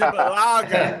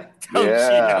Arrizabalaga. Don't you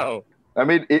know? I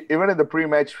mean, even in the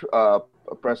pre-match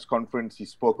press conference, he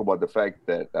spoke about the fact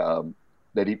that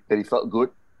he felt good.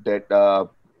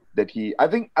 That he, I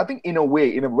think in a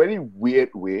way, in a very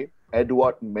weird way,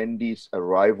 Edouard Mendy's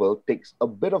arrival takes a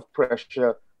bit of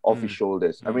pressure off his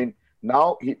shoulders. I mean,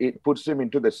 now it puts him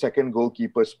into the second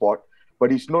goalkeeper spot,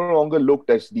 but he's no longer looked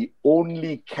as the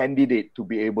only candidate to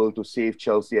be able to save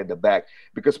Chelsea at the back.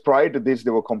 Because prior to this,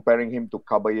 they were comparing him to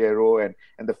Caballero, and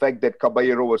the fact that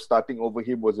Caballero was starting over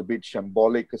him was a bit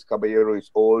shambolic because Caballero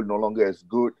is old, no longer as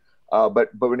good. But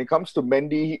when it comes to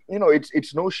Mendy,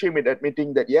 it's no shame in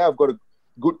admitting that, I've got a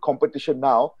good competition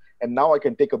now, and now I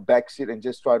can take a back seat and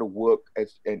just try to work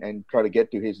and try to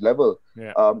get to his level.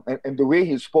 Yeah. And the way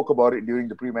he spoke about it during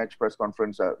the pre-match press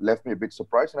conference left me a bit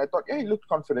surprised. And I thought, he looked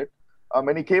confident.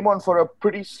 And he came on for a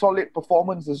pretty solid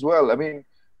performance as well. I mean,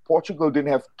 Portugal didn't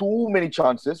have too many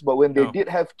chances, but when they did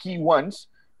have key ones,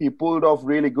 he pulled off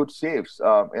really good saves.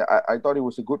 I thought it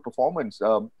was a good performance.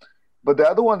 But the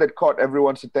other one that caught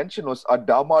everyone's attention was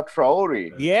Adama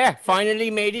Traore. Yeah, finally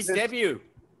made his debut.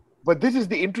 But this is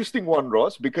the interesting one,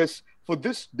 Ross, because for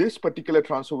this particular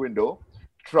transfer window,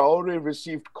 Traore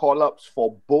received call-ups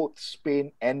for both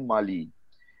Spain and Mali.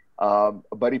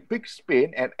 But he picked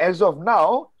Spain, and as of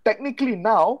now, technically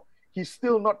now, he's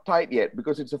still not tied yet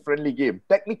because it's a friendly game.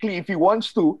 Technically, if he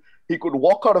wants to, he could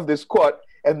walk out of the squad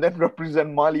and then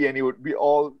represent Mali, and it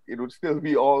would still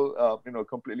be all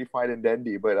completely fine and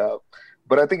dandy. But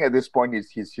I think at this point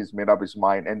he's made up his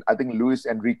mind, and I think Luis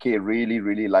Enrique really,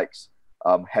 really likes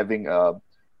having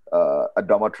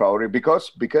Adama Traore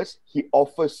because he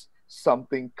offers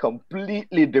something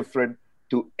completely different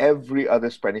to every other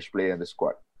Spanish player in the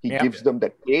squad. He gives them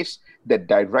that pace, that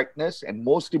directness, and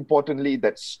most importantly,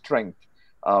 that strength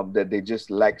that they just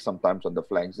lack sometimes on the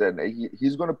flanks. And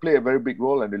he's going to play a very big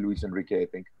role under Luis Enrique, I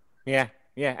think. Yeah,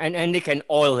 and they can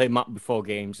oil him up before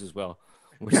games as well.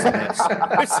 With some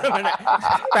of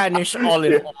that Spanish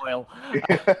olive oil.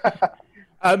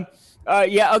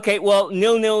 Okay. Well,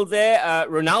 0-0 there.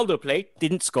 Ronaldo played,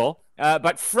 didn't score.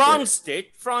 But France did.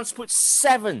 France put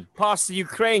 7 past the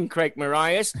Ukraine, Craig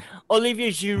Marias. Olivier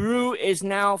Giroud is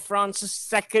now France's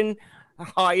second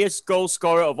highest goal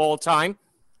scorer of all time.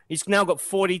 He's now got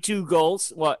 42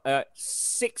 goals.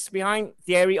 6 behind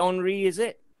Thierry Henry, is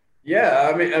it?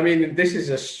 Yeah, I mean, this is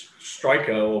a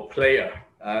striker or player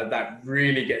that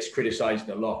really gets criticised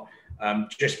a lot,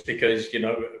 just because,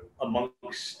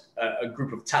 amongst a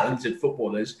group of talented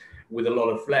footballers with a lot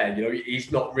of flair,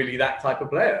 he's not really that type of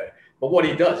player. But what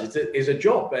he does is a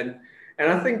job, and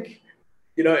I think,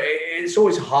 it's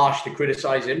always harsh to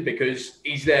criticise him because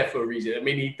he's there for a reason. I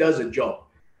mean, he does a job,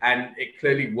 and it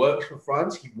clearly works for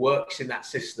France. He works in that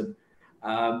system.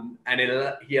 And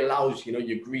he allows, your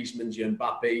Griezmanns, your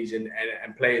Mbappes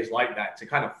and players like that to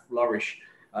kind of flourish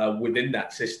within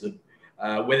that system,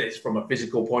 whether it's from a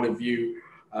physical point of view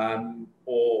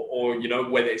or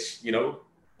whether it's,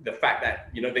 the fact that,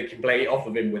 they can play off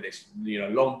of him with his,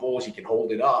 long balls, he can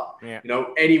hold it up,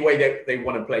 any way that they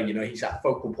want to play, he's that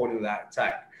focal point of that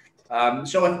attack.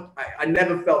 So I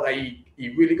never felt that he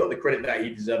really got the credit that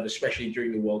he deserved, especially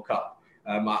during the World Cup.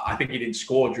 I think he didn't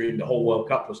score during the whole World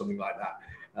Cup or something like that.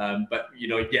 But,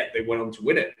 yet they went on to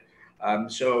win it.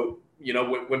 So,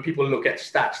 when people look at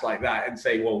stats like that and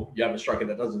say, well, you have a striker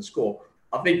that doesn't score,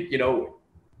 I think,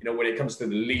 when it comes to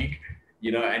the league,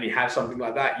 and he has something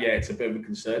like that, yeah, it's a bit of a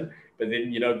concern. But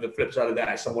then, the flip side of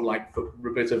that is someone like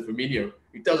Roberto Firmino,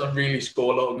 who doesn't really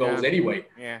score a lot of goals anyway.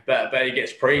 Yeah. But he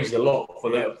gets praised a lot for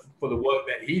the work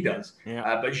that he does.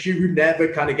 Yeah. But Giroud never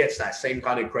kind of gets that same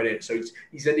kind of credit. So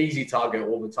he's an easy target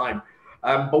all the time.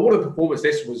 But what a performance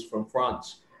this was from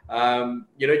France.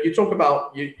 You talk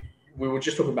about we were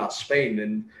just talking about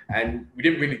Spain and we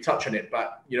didn't really touch on it,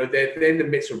 but they're in the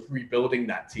midst of rebuilding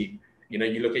that team. You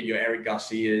look at your Eric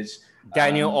Garcias,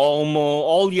 Daniel Olmo,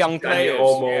 all young players.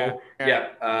 Olmo,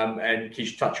 and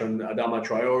Kish touch on Adama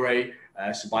Traore.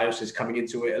 Ceballos is coming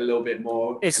into it a little bit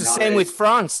more. It's the same with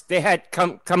France. They had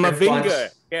Camavinga.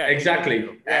 Yeah, exactly.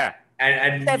 Yeah,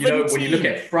 and when you look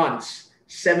at France,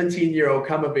 17-year-old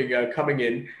Camavinga coming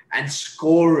in and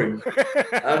scoring.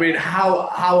 I mean,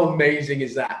 how amazing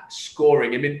is that,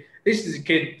 scoring? I mean, this is a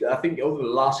kid, I think over the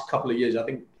last couple of years, I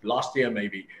think last year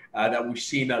maybe, that we've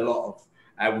seen a lot of,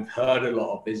 we've heard a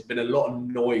lot of. There's been a lot of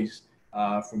noise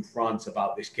from France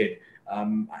about this kid.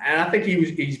 And I think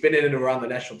he's been in and around the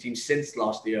national team since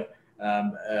last year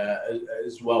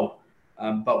as well.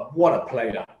 But what a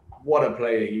player. What a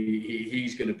player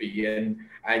he's going to be.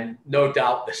 And no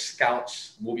doubt the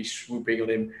scouts will be swooping on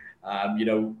him,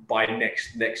 by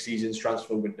next season's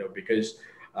transfer window, because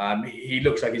he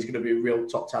looks like he's going to be a real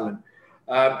top talent.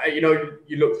 You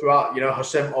look throughout,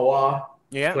 Houssem Aouar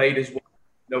played as well,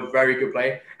 very good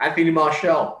player. Anthony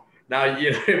Martial. Now,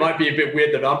 it might be a bit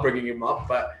weird that I'm bringing him up,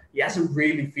 but he hasn't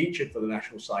really featured for the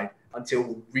national side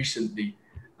until recently.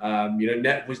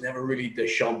 Net was never really the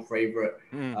Deschamps favourite,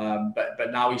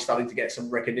 but now he's starting to get some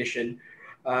recognition.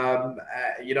 And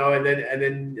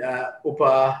then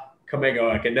Upa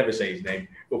Kamego, I can never say his name.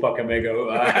 Upa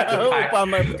Kamego.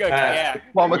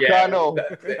 Upamecano.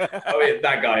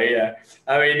 That guy, yeah.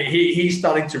 I mean, he's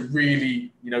starting to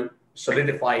really,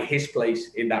 solidify his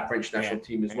place in that French national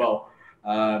team as well.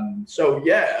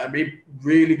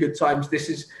 Really good times. This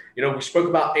is, we spoke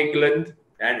about England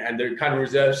and the kind of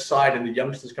reserve side and the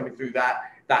youngsters coming through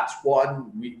that. That's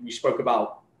one. We spoke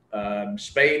about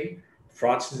Spain.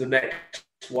 France is the next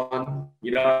one,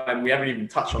 and we haven't even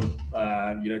touched on,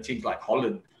 teams like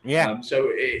Holland. Yeah.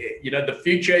 The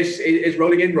future is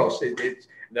rolling in, Ross.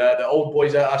 The old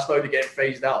boys are slowly getting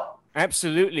phased out.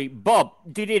 Absolutely. Bob,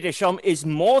 Didier Deschamps is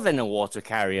more than a water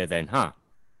carrier then, huh?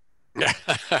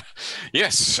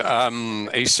 Yes,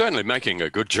 he's certainly making a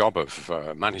good job of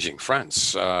managing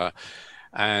France.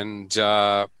 And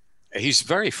he's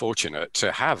very fortunate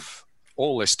to have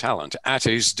all this talent at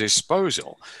his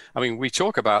disposal. I mean, we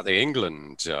talk about the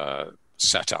England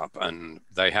setup, and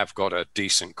they have got a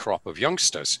decent crop of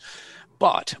youngsters.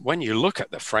 But when you look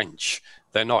at the French,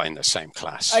 they're not in the same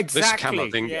class. Exactly.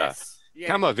 This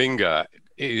Camavinga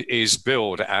is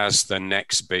billed as the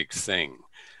next big thing.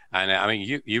 And I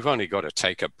mean, you've only got to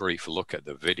take a brief look at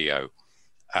the video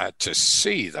to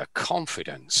see the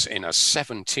confidence in a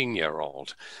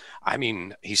 17-year-old. I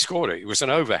mean, he scored it. It was an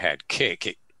overhead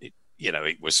kick.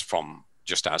 It was from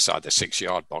just outside the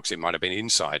 6-yard box. It might have been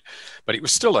inside, but it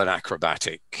was still an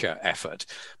acrobatic effort.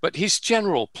 But his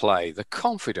general play, the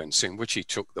confidence in which he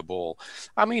took the ball,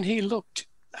 I mean, he looked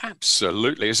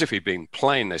absolutely as if he'd been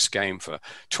playing this game for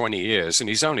 20 years, and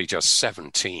he's only just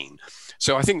 17.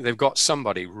 So I think they've got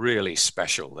somebody really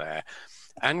special there.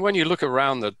 And when you look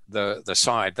around the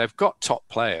side, they've got top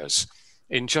players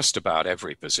in just about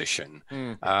every position.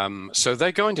 So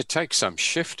they're going to take some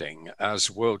shifting as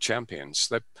world champions.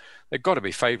 They've got to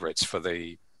be favourites for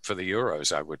the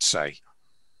Euros, I would say.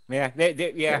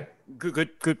 Yeah,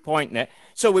 good point there.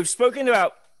 So we've spoken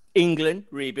about England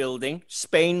rebuilding,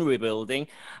 Spain rebuilding,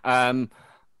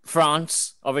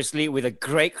 France, obviously, with a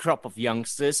great crop of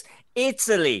youngsters.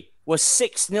 Italy was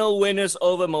 6-0 winners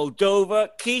over Moldova.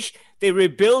 Kish, they're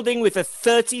rebuilding with a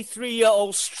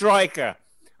 33-year-old striker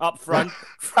up front,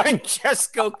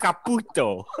 Francesco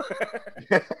Caputo.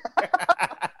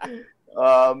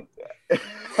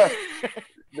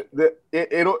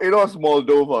 It was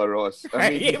Moldova, Ross. I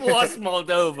mean, it was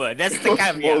Moldova. That's the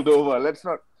caveat. Moldova. Let's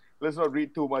not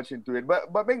read too much into it.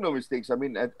 But make no mistakes. I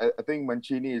mean, I think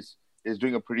Mancini is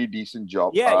doing a pretty decent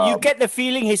job. Yeah, you get the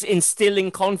feeling he's instilling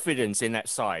confidence in that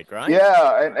side, right?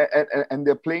 Yeah, and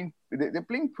they're playing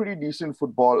pretty decent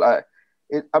football.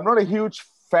 I'm not a huge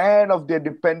fan of their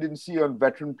dependency on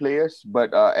veteran players,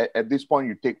 but at this point,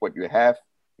 you take what you have,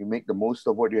 you make the most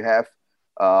of what you have.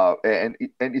 And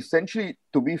essentially,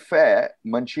 to be fair,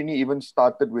 Mancini even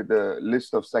started with a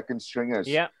list of second stringers.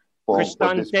 Yeah.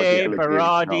 Cristante,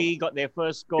 Berardi got their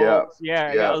first goals.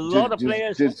 Yeah. A lot of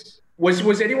players.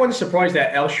 Was anyone surprised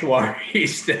that El Shaarawy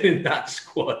is still in that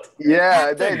squad?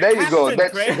 Yeah, there you go.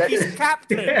 He's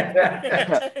captain.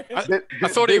 I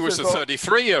thought he was a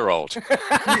 33-year-old.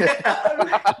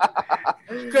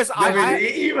 Because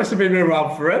he must have been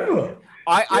around forever.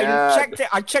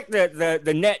 I checked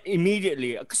the net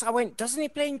immediately because I went, doesn't he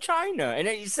play in China? And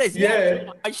then it says,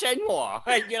 Shenhua.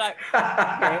 And you're like,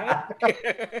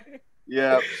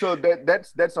 yeah, so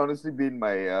that's honestly been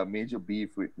my major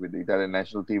beef with the Italian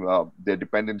national team. Their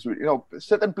dependence with,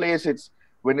 certain players,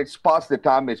 when it's past the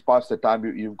time,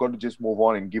 you've got to just move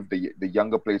on and give the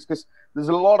younger players, because there's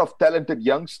a lot of talented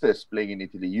youngsters playing in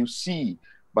Italy. You see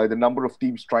by the number of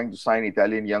teams trying to sign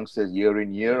Italian youngsters year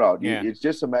in, year out. Yeah. It's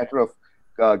just a matter of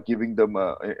giving them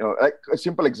like a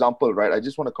simple example, right? I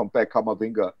just want to compare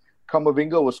Camavinga.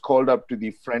 Camavinga was called up to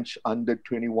the French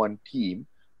under-21 team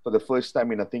for the first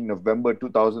time in, I think, November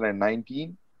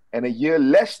 2019.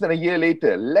 And less than a year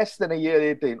later,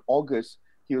 in August,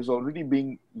 he was already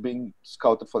being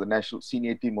scouted for the national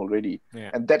senior team already.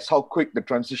 Yeah. And that's how quick the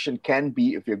transition can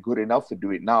be if you're good enough to do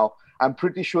it. Now, I'm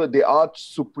pretty sure there are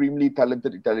supremely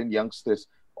talented Italian youngsters,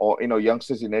 or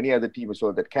youngsters in any other team as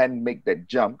well, that can make that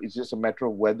jump. It's just a matter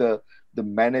of whether the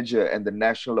manager and the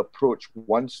national approach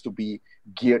wants to be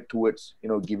geared towards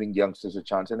giving youngsters a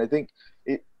chance. And I think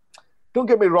don't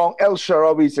get me wrong, El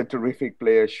Shaarawy is a terrific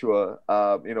player, sure.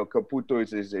 Caputo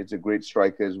is a great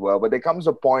striker as well. But there comes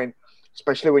a point,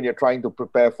 especially when you're trying to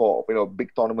prepare for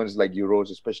big tournaments like Euros,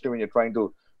 especially when you're trying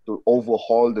to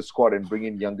overhaul the squad and bring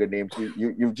in younger names,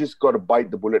 you've just got to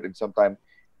bite the bullet and sometimes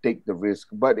take the risk.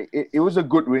 But it was a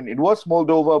good win. It was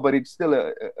Moldova, but it's still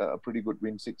a pretty good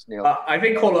win, 6-0. I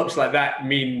think call-ups like that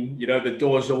mean, the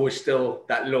door's always still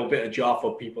that little bit ajar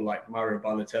for people like Mario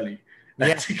Balotelli.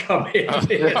 To come in.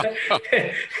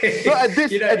 So at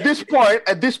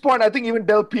this point, I think even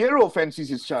Del Piero fancies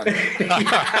his chance.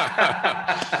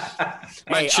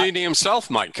 Mancini himself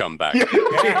might come back.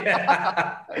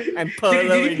 And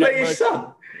did he play his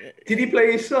son? Did he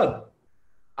play his son?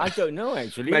 I don't know,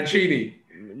 actually. Mancini?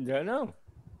 Don't know.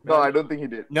 No, I don't think he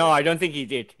did. No, I don't think he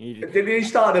did. Did he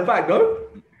start at the back, though?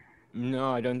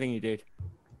 No, I don't think he did.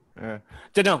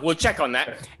 Don't know. We'll check on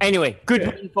that. Anyway, good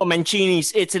win for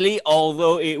Mancini's Italy,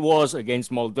 although it was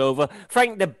against Moldova.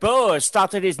 Frank de Boer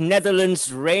started his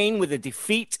Netherlands reign with a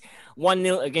defeat,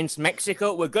 1-0 against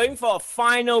Mexico. We're going for a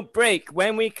final break.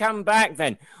 When we come back,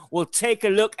 then, we'll take a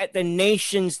look at the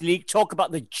Nations League, talk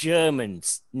about the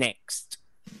Germans next.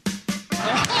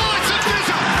 That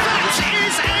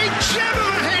is a gem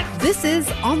of a hit! This is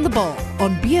On the Ball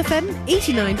on BFM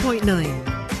 89.9.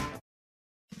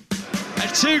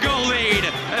 A 2-goal lead,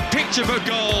 a picture book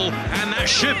goal, and that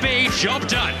should be job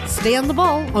done. Stay on the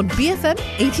ball on BFM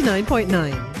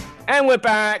 89.9. And we're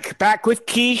back with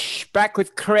Kish, back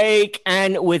with Craig,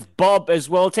 and with Bob as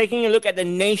well, taking a look at the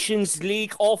Nations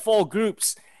League, all four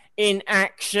groups in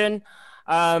action.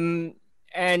 And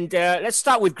let's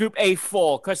start with Group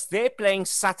A4, because they're playing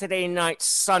Saturday night,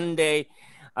 Sunday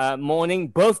morning.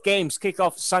 Both games kick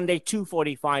off Sunday,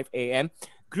 2:45 a.m.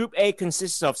 Group A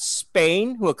consists of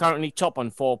Spain, who are currently top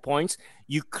on 4 points.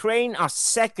 Ukraine are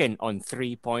second on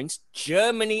 3 points.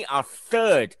 Germany are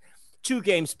third. 2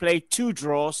 games played, 2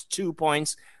 draws, 2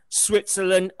 points.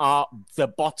 Switzerland are the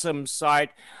bottom side.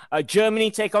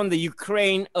 Germany take on the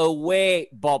Ukraine away,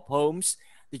 Bob Holmes.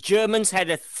 The Germans had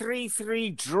a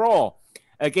 3-3 draw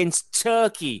against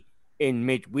Turkey in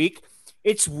midweek.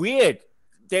 It's weird.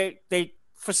 They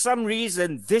for some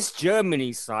reason, this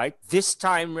Germany side, this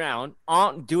time round,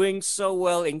 aren't doing so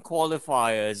well in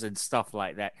qualifiers and stuff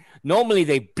like that. Normally,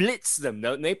 they blitz them,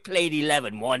 don't they? Played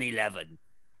 1-11.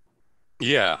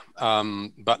 Yeah,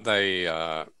 but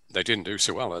they didn't do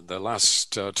so well at the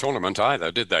last tournament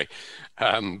either, did they?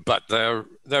 But they're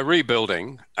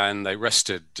rebuilding, and they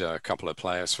rested a couple of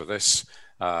players for this.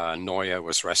 Neuer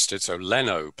was rested, so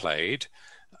Leno played.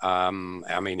 I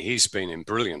mean, he's been in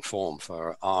brilliant form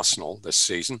for Arsenal this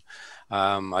season.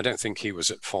 I don't think he was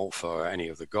at fault for any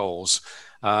of the goals.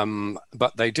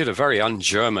 But they did a very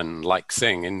un-German-like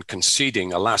thing in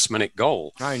conceding a last-minute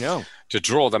goal. I know. To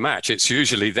draw the match. It's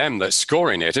usually them that's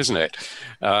scoring it, isn't it?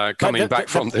 Coming back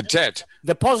from the dead.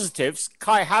 The positives,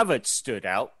 Kai Havertz stood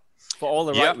out for all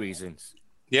the right reasons.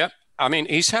 Yep. I mean,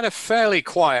 he's had a fairly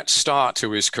quiet start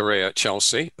to his career at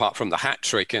Chelsea, apart from the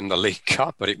hat-trick in the League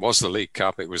Cup, but it was the League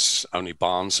Cup. It was only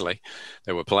Barnsley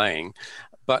they were playing.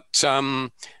 But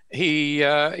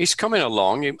he's coming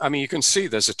along. I mean, you can see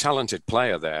there's a talented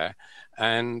player there,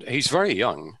 and he's very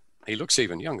young. He looks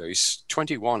even younger. He's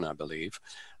 21, I believe.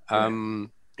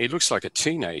 He looks like a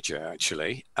teenager,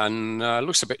 actually, and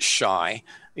looks a bit shy.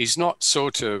 He's not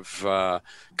sort of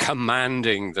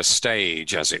commanding the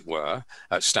stage, as it were,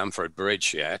 at Stamford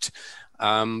Bridge yet,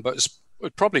 but we're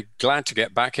probably glad to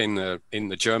get back in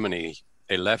the Germany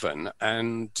 11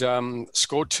 and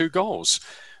scored 2 goals.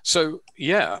 So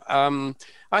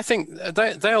I think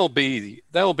they'll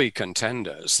be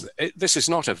contenders. This is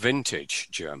not a vintage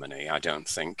Germany, I don't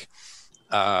think,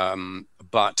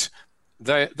 but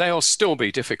they'll still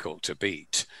be difficult to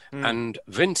beat. And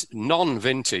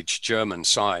non-vintage German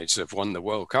sides have won the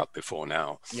World Cup before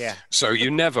now. Yeah. So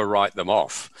you never write them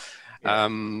off. Yeah.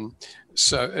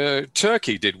 So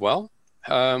Turkey did well.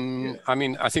 I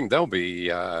mean, I think they'll be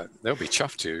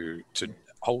chuffed to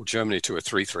hold Germany to a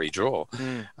 3-3 draw.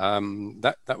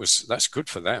 That's good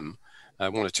for them.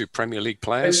 1 or 2 Premier League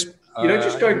players.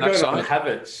 Just going on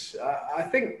Havertz, I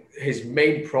think his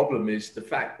main problem is the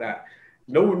fact that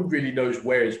no one really knows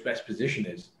where his best position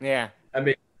is. Yeah. I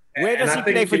mean, where does he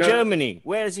play for Germany?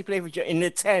 Where does he play for in the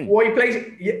 10? Well, he plays.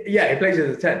 Yeah, he plays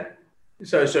in the 10.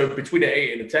 So between the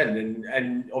 8 and the 10,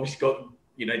 and obviously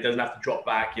he doesn't have to drop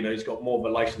back. He's got more of a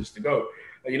license to go.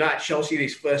 At Chelsea,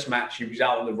 this first match he was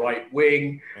out on the right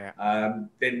wing. Yeah.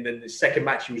 Then the second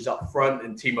match he was up front,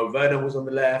 and Timo Werner was on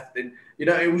the left. And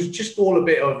it was just all a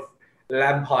bit of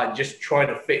Lampard just trying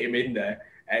to fit him in there.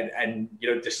 And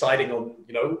deciding on,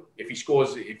 if he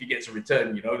scores, if he gets a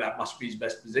return, that must be his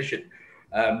best position.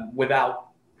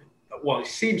 It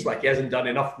seems like he hasn't done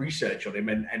enough research on him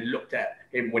and looked at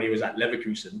him when he was at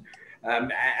Leverkusen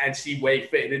and see where he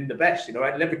fitted in the best. At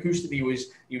Leverkusen, he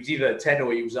was either a 10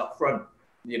 or he was up front.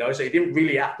 So he didn't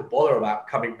really have to bother about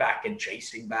coming back and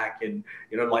chasing back and,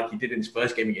 like he did in his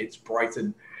first game against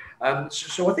Brighton.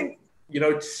 So I think,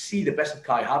 to see the best of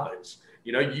Kai Havertz,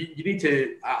 you need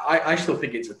to. I still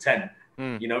think it's a 10.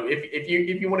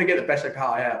 If you want to get the best of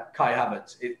Kai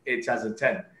Havertz, it's as a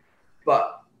 10.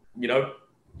 But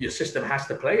your system has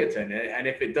to play a 10, and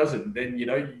if it doesn't, then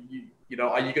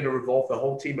are you going to revolve the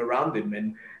whole team around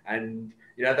him? And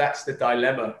that's the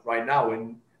dilemma right now.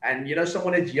 And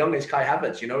someone as young as Kai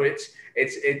Havertz,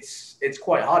 it's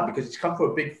quite hard because he's come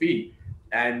for a big fee,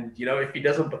 and if he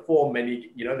doesn't perform, and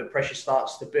the pressure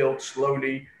starts to build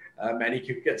slowly. And he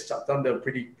could get sucked under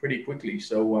pretty quickly.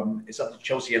 So it's up to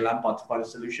Chelsea and Lampard to find a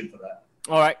solution for that.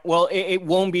 All right. Well, it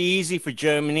won't be easy for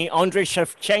Germany. Andrei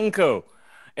Shevchenko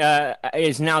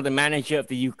is now the manager of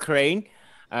the Ukraine.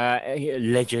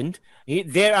 Legend.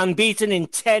 They're unbeaten in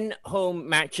 10 home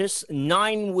matches,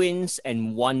 9 wins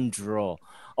and 1 draw.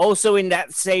 Also in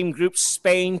that same group,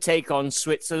 Spain take on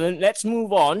Switzerland. Let's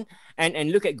move on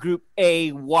and look at Group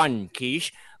A1,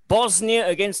 Keish. Bosnia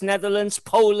against Netherlands,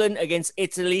 Poland against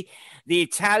Italy. The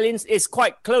Italians is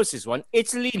quite close, this one.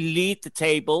 Italy lead the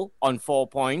table on 4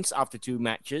 points after 2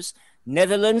 matches.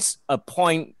 Netherlands, a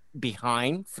point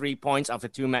behind, 3 points after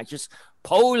 2 matches.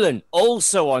 Poland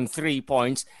also on 3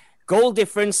 points. Goal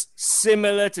difference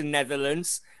similar to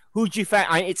Netherlands. Who do you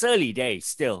fancy? It's early days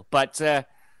still, but do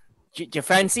you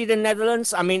fancy the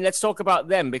Netherlands? I mean, let's talk about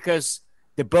them because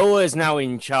De Boer is now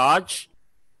in charge.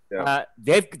 Yeah.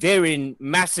 They're in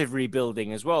massive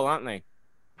rebuilding as well, aren't they?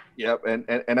 Yeah,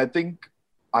 and I think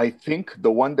I think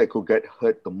the one that could get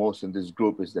hurt the most in this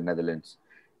group is the Netherlands.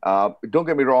 Don't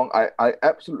get me wrong, I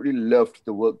absolutely loved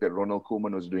the work that Ronald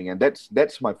Koeman was doing, and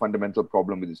that's my fundamental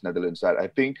problem with this Netherlands side. I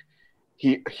think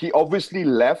he obviously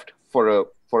left for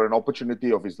an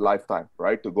opportunity of his lifetime,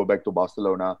 right, to go back to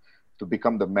Barcelona, to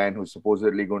become the man who's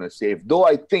supposedly going to save. Though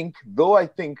I think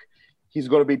he's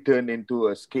going to be turned into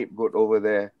a scapegoat over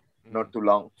there not too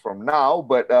long from now.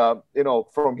 But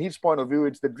from his point of view,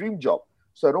 it's the dream job.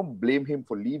 So I don't blame him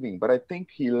for leaving. But I think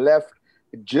he left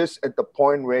just at the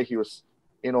point where he was,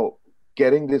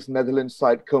 getting this Netherlands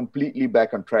side completely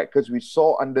back on track. Because we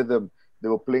saw under them, they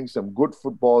were playing some good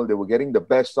football. They were getting the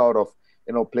best out of,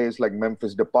 players like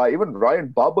Memphis Depay. Even Ryan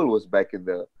Babel was back in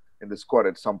the squad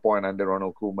at some point under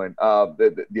Ronald Koeman.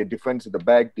 Their defense at the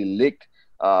back, De Ligt,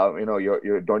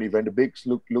 your Donny van de Beek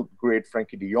looked great.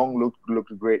 Frankie de Jong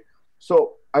looked great.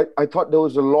 So I thought there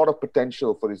was a lot of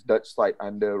potential for this Dutch side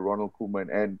under Ronald Koeman.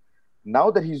 And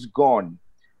now that he's gone,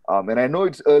 and I know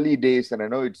it's early days, and I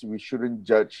know we shouldn't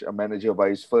judge a manager by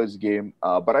his first game,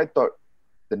 but I thought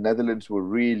the Netherlands were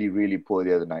really, really poor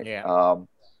the other night. Yeah.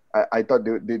 I thought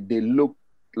they looked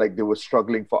like they were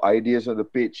struggling for ideas on the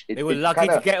pitch. They were lucky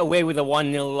to get away with a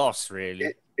 1-0 loss,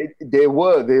 really. They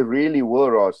really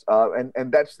were, Ross.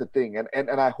 And that's the thing. And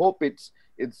I hope it's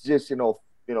just,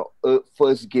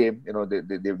 first game,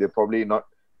 they're probably not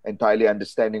entirely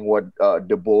understanding what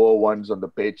De Boer wants on the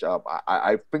pitch.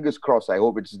 I fingers crossed, I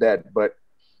hope it's that. But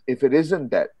if it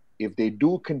isn't that, if they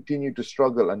do continue to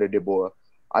struggle under De Boer,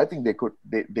 I think they could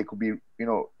be,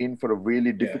 in for a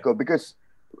really difficult, because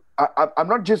I'm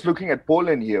not just looking at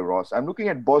Poland here, Ross. I'm looking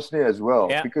at Bosnia as well.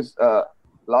 Yeah. Because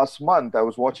last month I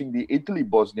was watching the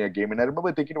Italy-Bosnia game, and I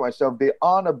remember thinking to myself, they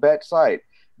aren't a bad side.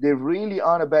 They really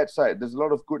aren't a bad side. There's a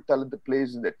lot of good, talented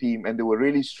players in the team, and they were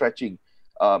really stretching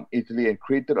Italy and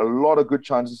created a lot of good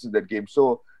chances in that game.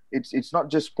 So it's not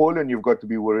just Poland you've got to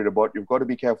be worried about. You've got to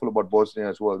be careful about Bosnia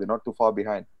as well. They're not too far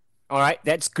behind. All right,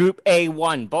 that's Group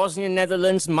A1. Bosnia,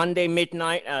 Netherlands, Monday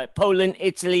midnight. Poland,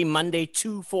 Italy, Monday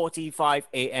 2:45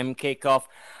 a.m. kickoff.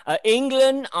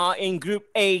 England are in Group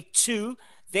A2.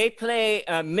 They play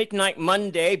midnight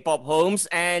Monday, Bob Holmes,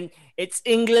 and it's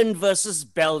England versus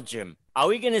Belgium. Are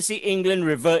we going to see England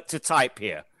revert to type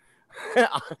here?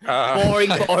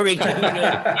 Boring England.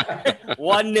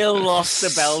 1-0 loss to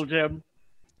Belgium.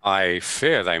 I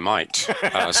fear they might.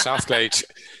 Southgate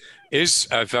is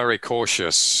a very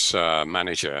cautious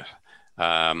manager.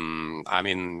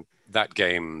 That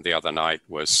game the other night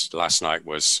last night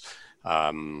was,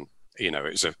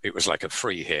 it was like a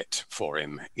free hit for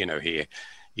him.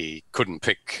 He couldn't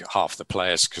pick half the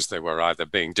players because they were either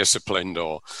being disciplined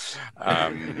or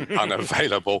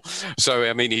unavailable.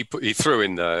 So, he threw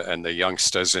in the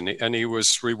youngsters and he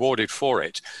was rewarded for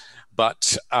it.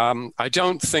 But I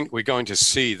don't think we're going to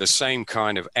see the same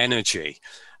kind of energy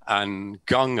and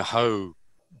gung-ho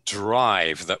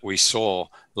drive that we saw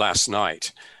last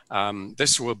night.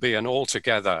 This will be an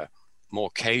altogether more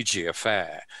cagey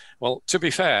affair. Well, to be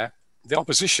fair, the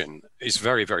opposition is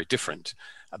very, very different.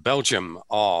 Belgium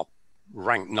are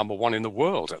ranked number 1 in the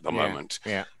world at the moment.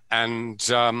 Yeah. And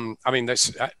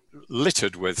that's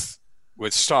littered with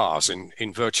stars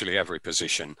in virtually every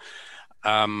position.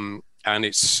 And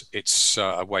it's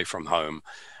away from home.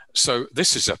 So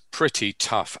this is a pretty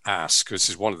tough ask. This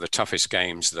is one of the toughest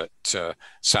games that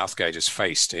Southgate has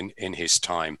faced in his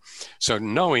time. So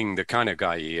knowing the kind of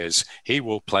guy he is, he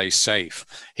will play safe.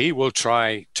 He will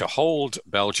try to hold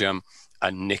Belgium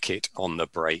and nick it on the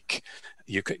break.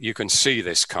 You can see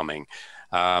this coming.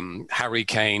 Harry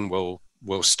Kane will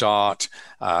start.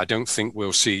 I don't think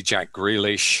we'll see Jack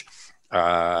Grealish.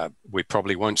 We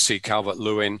probably won't see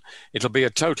Calvert-Lewin. It'll be a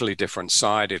totally different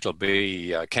side. It'll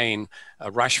be Kane,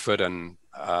 Rashford, and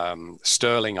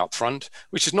Sterling up front,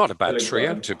 which is not a bad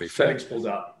trio, to be fair. Sterling's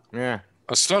pulled up. Yeah.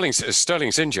 Oh,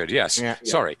 Sterling's injured. Yes. Yeah.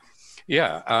 Sorry.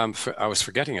 Yeah. I was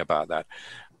forgetting about that.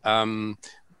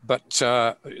 But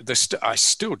I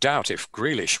still doubt if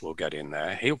Grealish will get in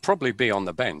there. He'll probably be on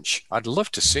the bench. I'd love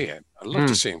to see it. I'd love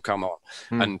to see him come on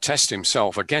and test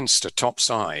himself against a top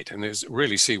side and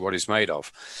really see what he's made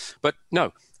of. But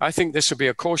no, I think this will be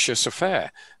a cautious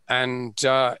affair. And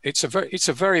it's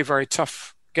a very, very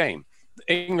tough game.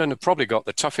 England have probably got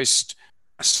the toughest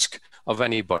task of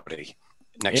anybody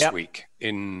next week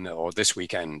or this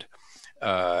weekend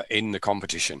in the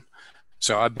competition.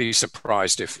 So I'd be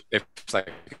surprised if they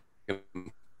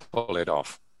can pull it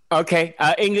off. Okay,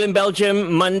 England,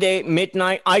 Belgium, Monday,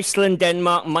 midnight. Iceland,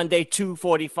 Denmark, Monday,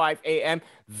 2:45 a.m.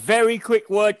 Very quick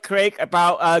word, Craig,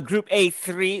 about Group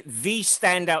A3, the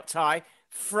standout tie,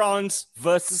 France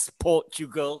versus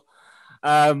Portugal.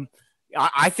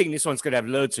 I think this one's going to have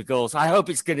loads of goals. I hope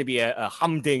it's going to be a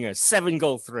humdinger,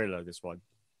 7-goal thriller, this one.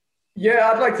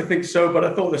 Yeah, I'd like to think so, but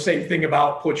I thought the same thing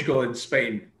about Portugal and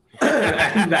Spain.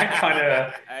 And that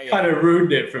kind of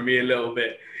ruined it for me a little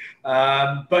bit.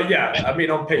 But yeah, I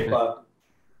mean, on paper,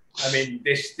 I mean,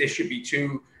 this should be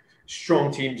two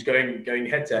strong teams going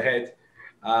head to head,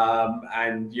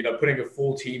 and putting a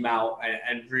full team out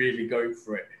and really going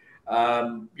for it.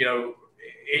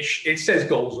 It says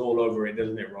goals all over it,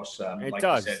 doesn't it, Ross? It like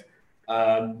does. You said.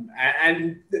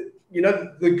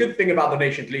 The good thing about the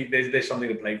Nations League, there's something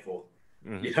to play for.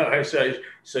 Mm-hmm.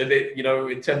 So that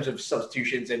in terms of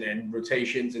substitutions and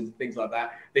rotations and things like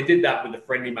that, they did that with the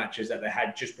friendly matches that they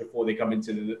had just before they come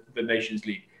into the Nations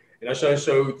League.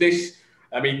 So this,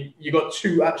 I mean, you got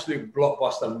two absolute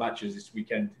blockbuster matches this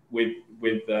weekend with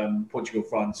Portugal,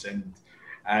 France, and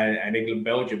England,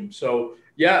 Belgium. So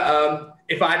yeah,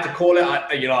 if I had to call it,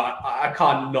 I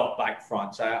can't not back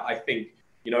France. I think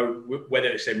whether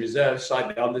it's a reserve side,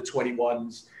 the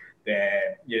under-21s,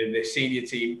 their senior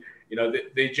team.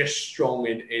 They're just strong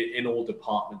in all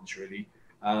departments, really.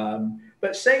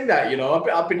 But saying that,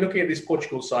 I've been looking at this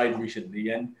Portugal side recently,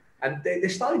 and they're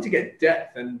starting to get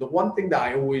depth. And the one thing that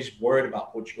I always worried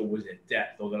about Portugal was their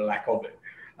depth or the lack of it.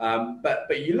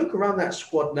 But you look around that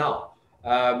squad now,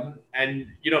 and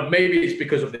maybe it's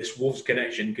because of this Wolves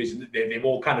connection, because they've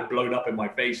all kind of blown up in my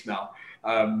face now.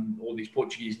 All these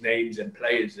Portuguese names and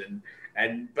players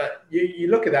but you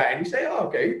look at that and you say, oh,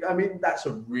 okay, I mean, that's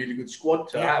a really good squad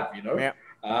to have, Yeah.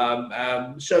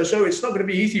 So it's not going to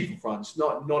be easy for France,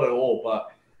 not at all.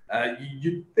 But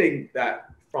you'd think that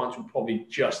France would probably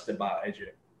just about edge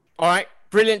it. All right,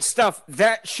 brilliant stuff.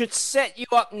 That should set you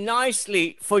up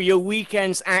nicely for your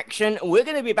weekend's action. We're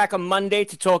going to be back on Monday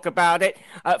to talk about it.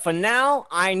 For now,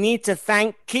 I need to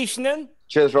thank Kishnan.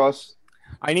 Cheers, Ross.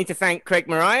 I need to thank Craig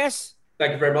Marias.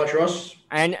 Thank you very much, Ross.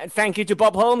 And thank you to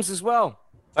Bob Holmes as well.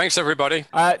 Thanks, everybody.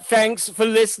 Thanks for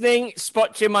listening.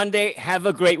 Spot you Monday. Have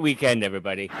a great weekend,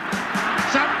 everybody.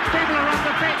 Some people are on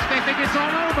the pitch. They think it's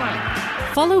all over.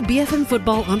 Follow BFM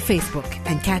Football on Facebook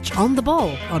and catch On The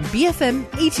Ball on BFM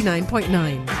 89.9.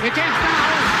 It is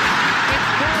now.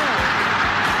 It's goal.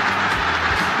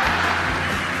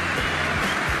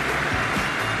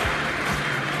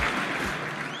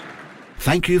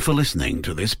 Thank you for listening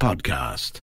to this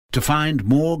podcast. To find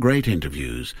more great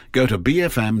interviews, go to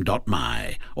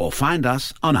bfm.my or find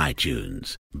us on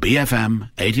iTunes. BFM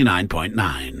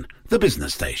 89.9, the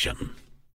business station.